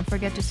 Don't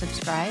forget to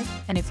subscribe.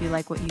 And if you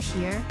like what you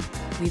hear,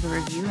 leave a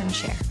review and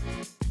share.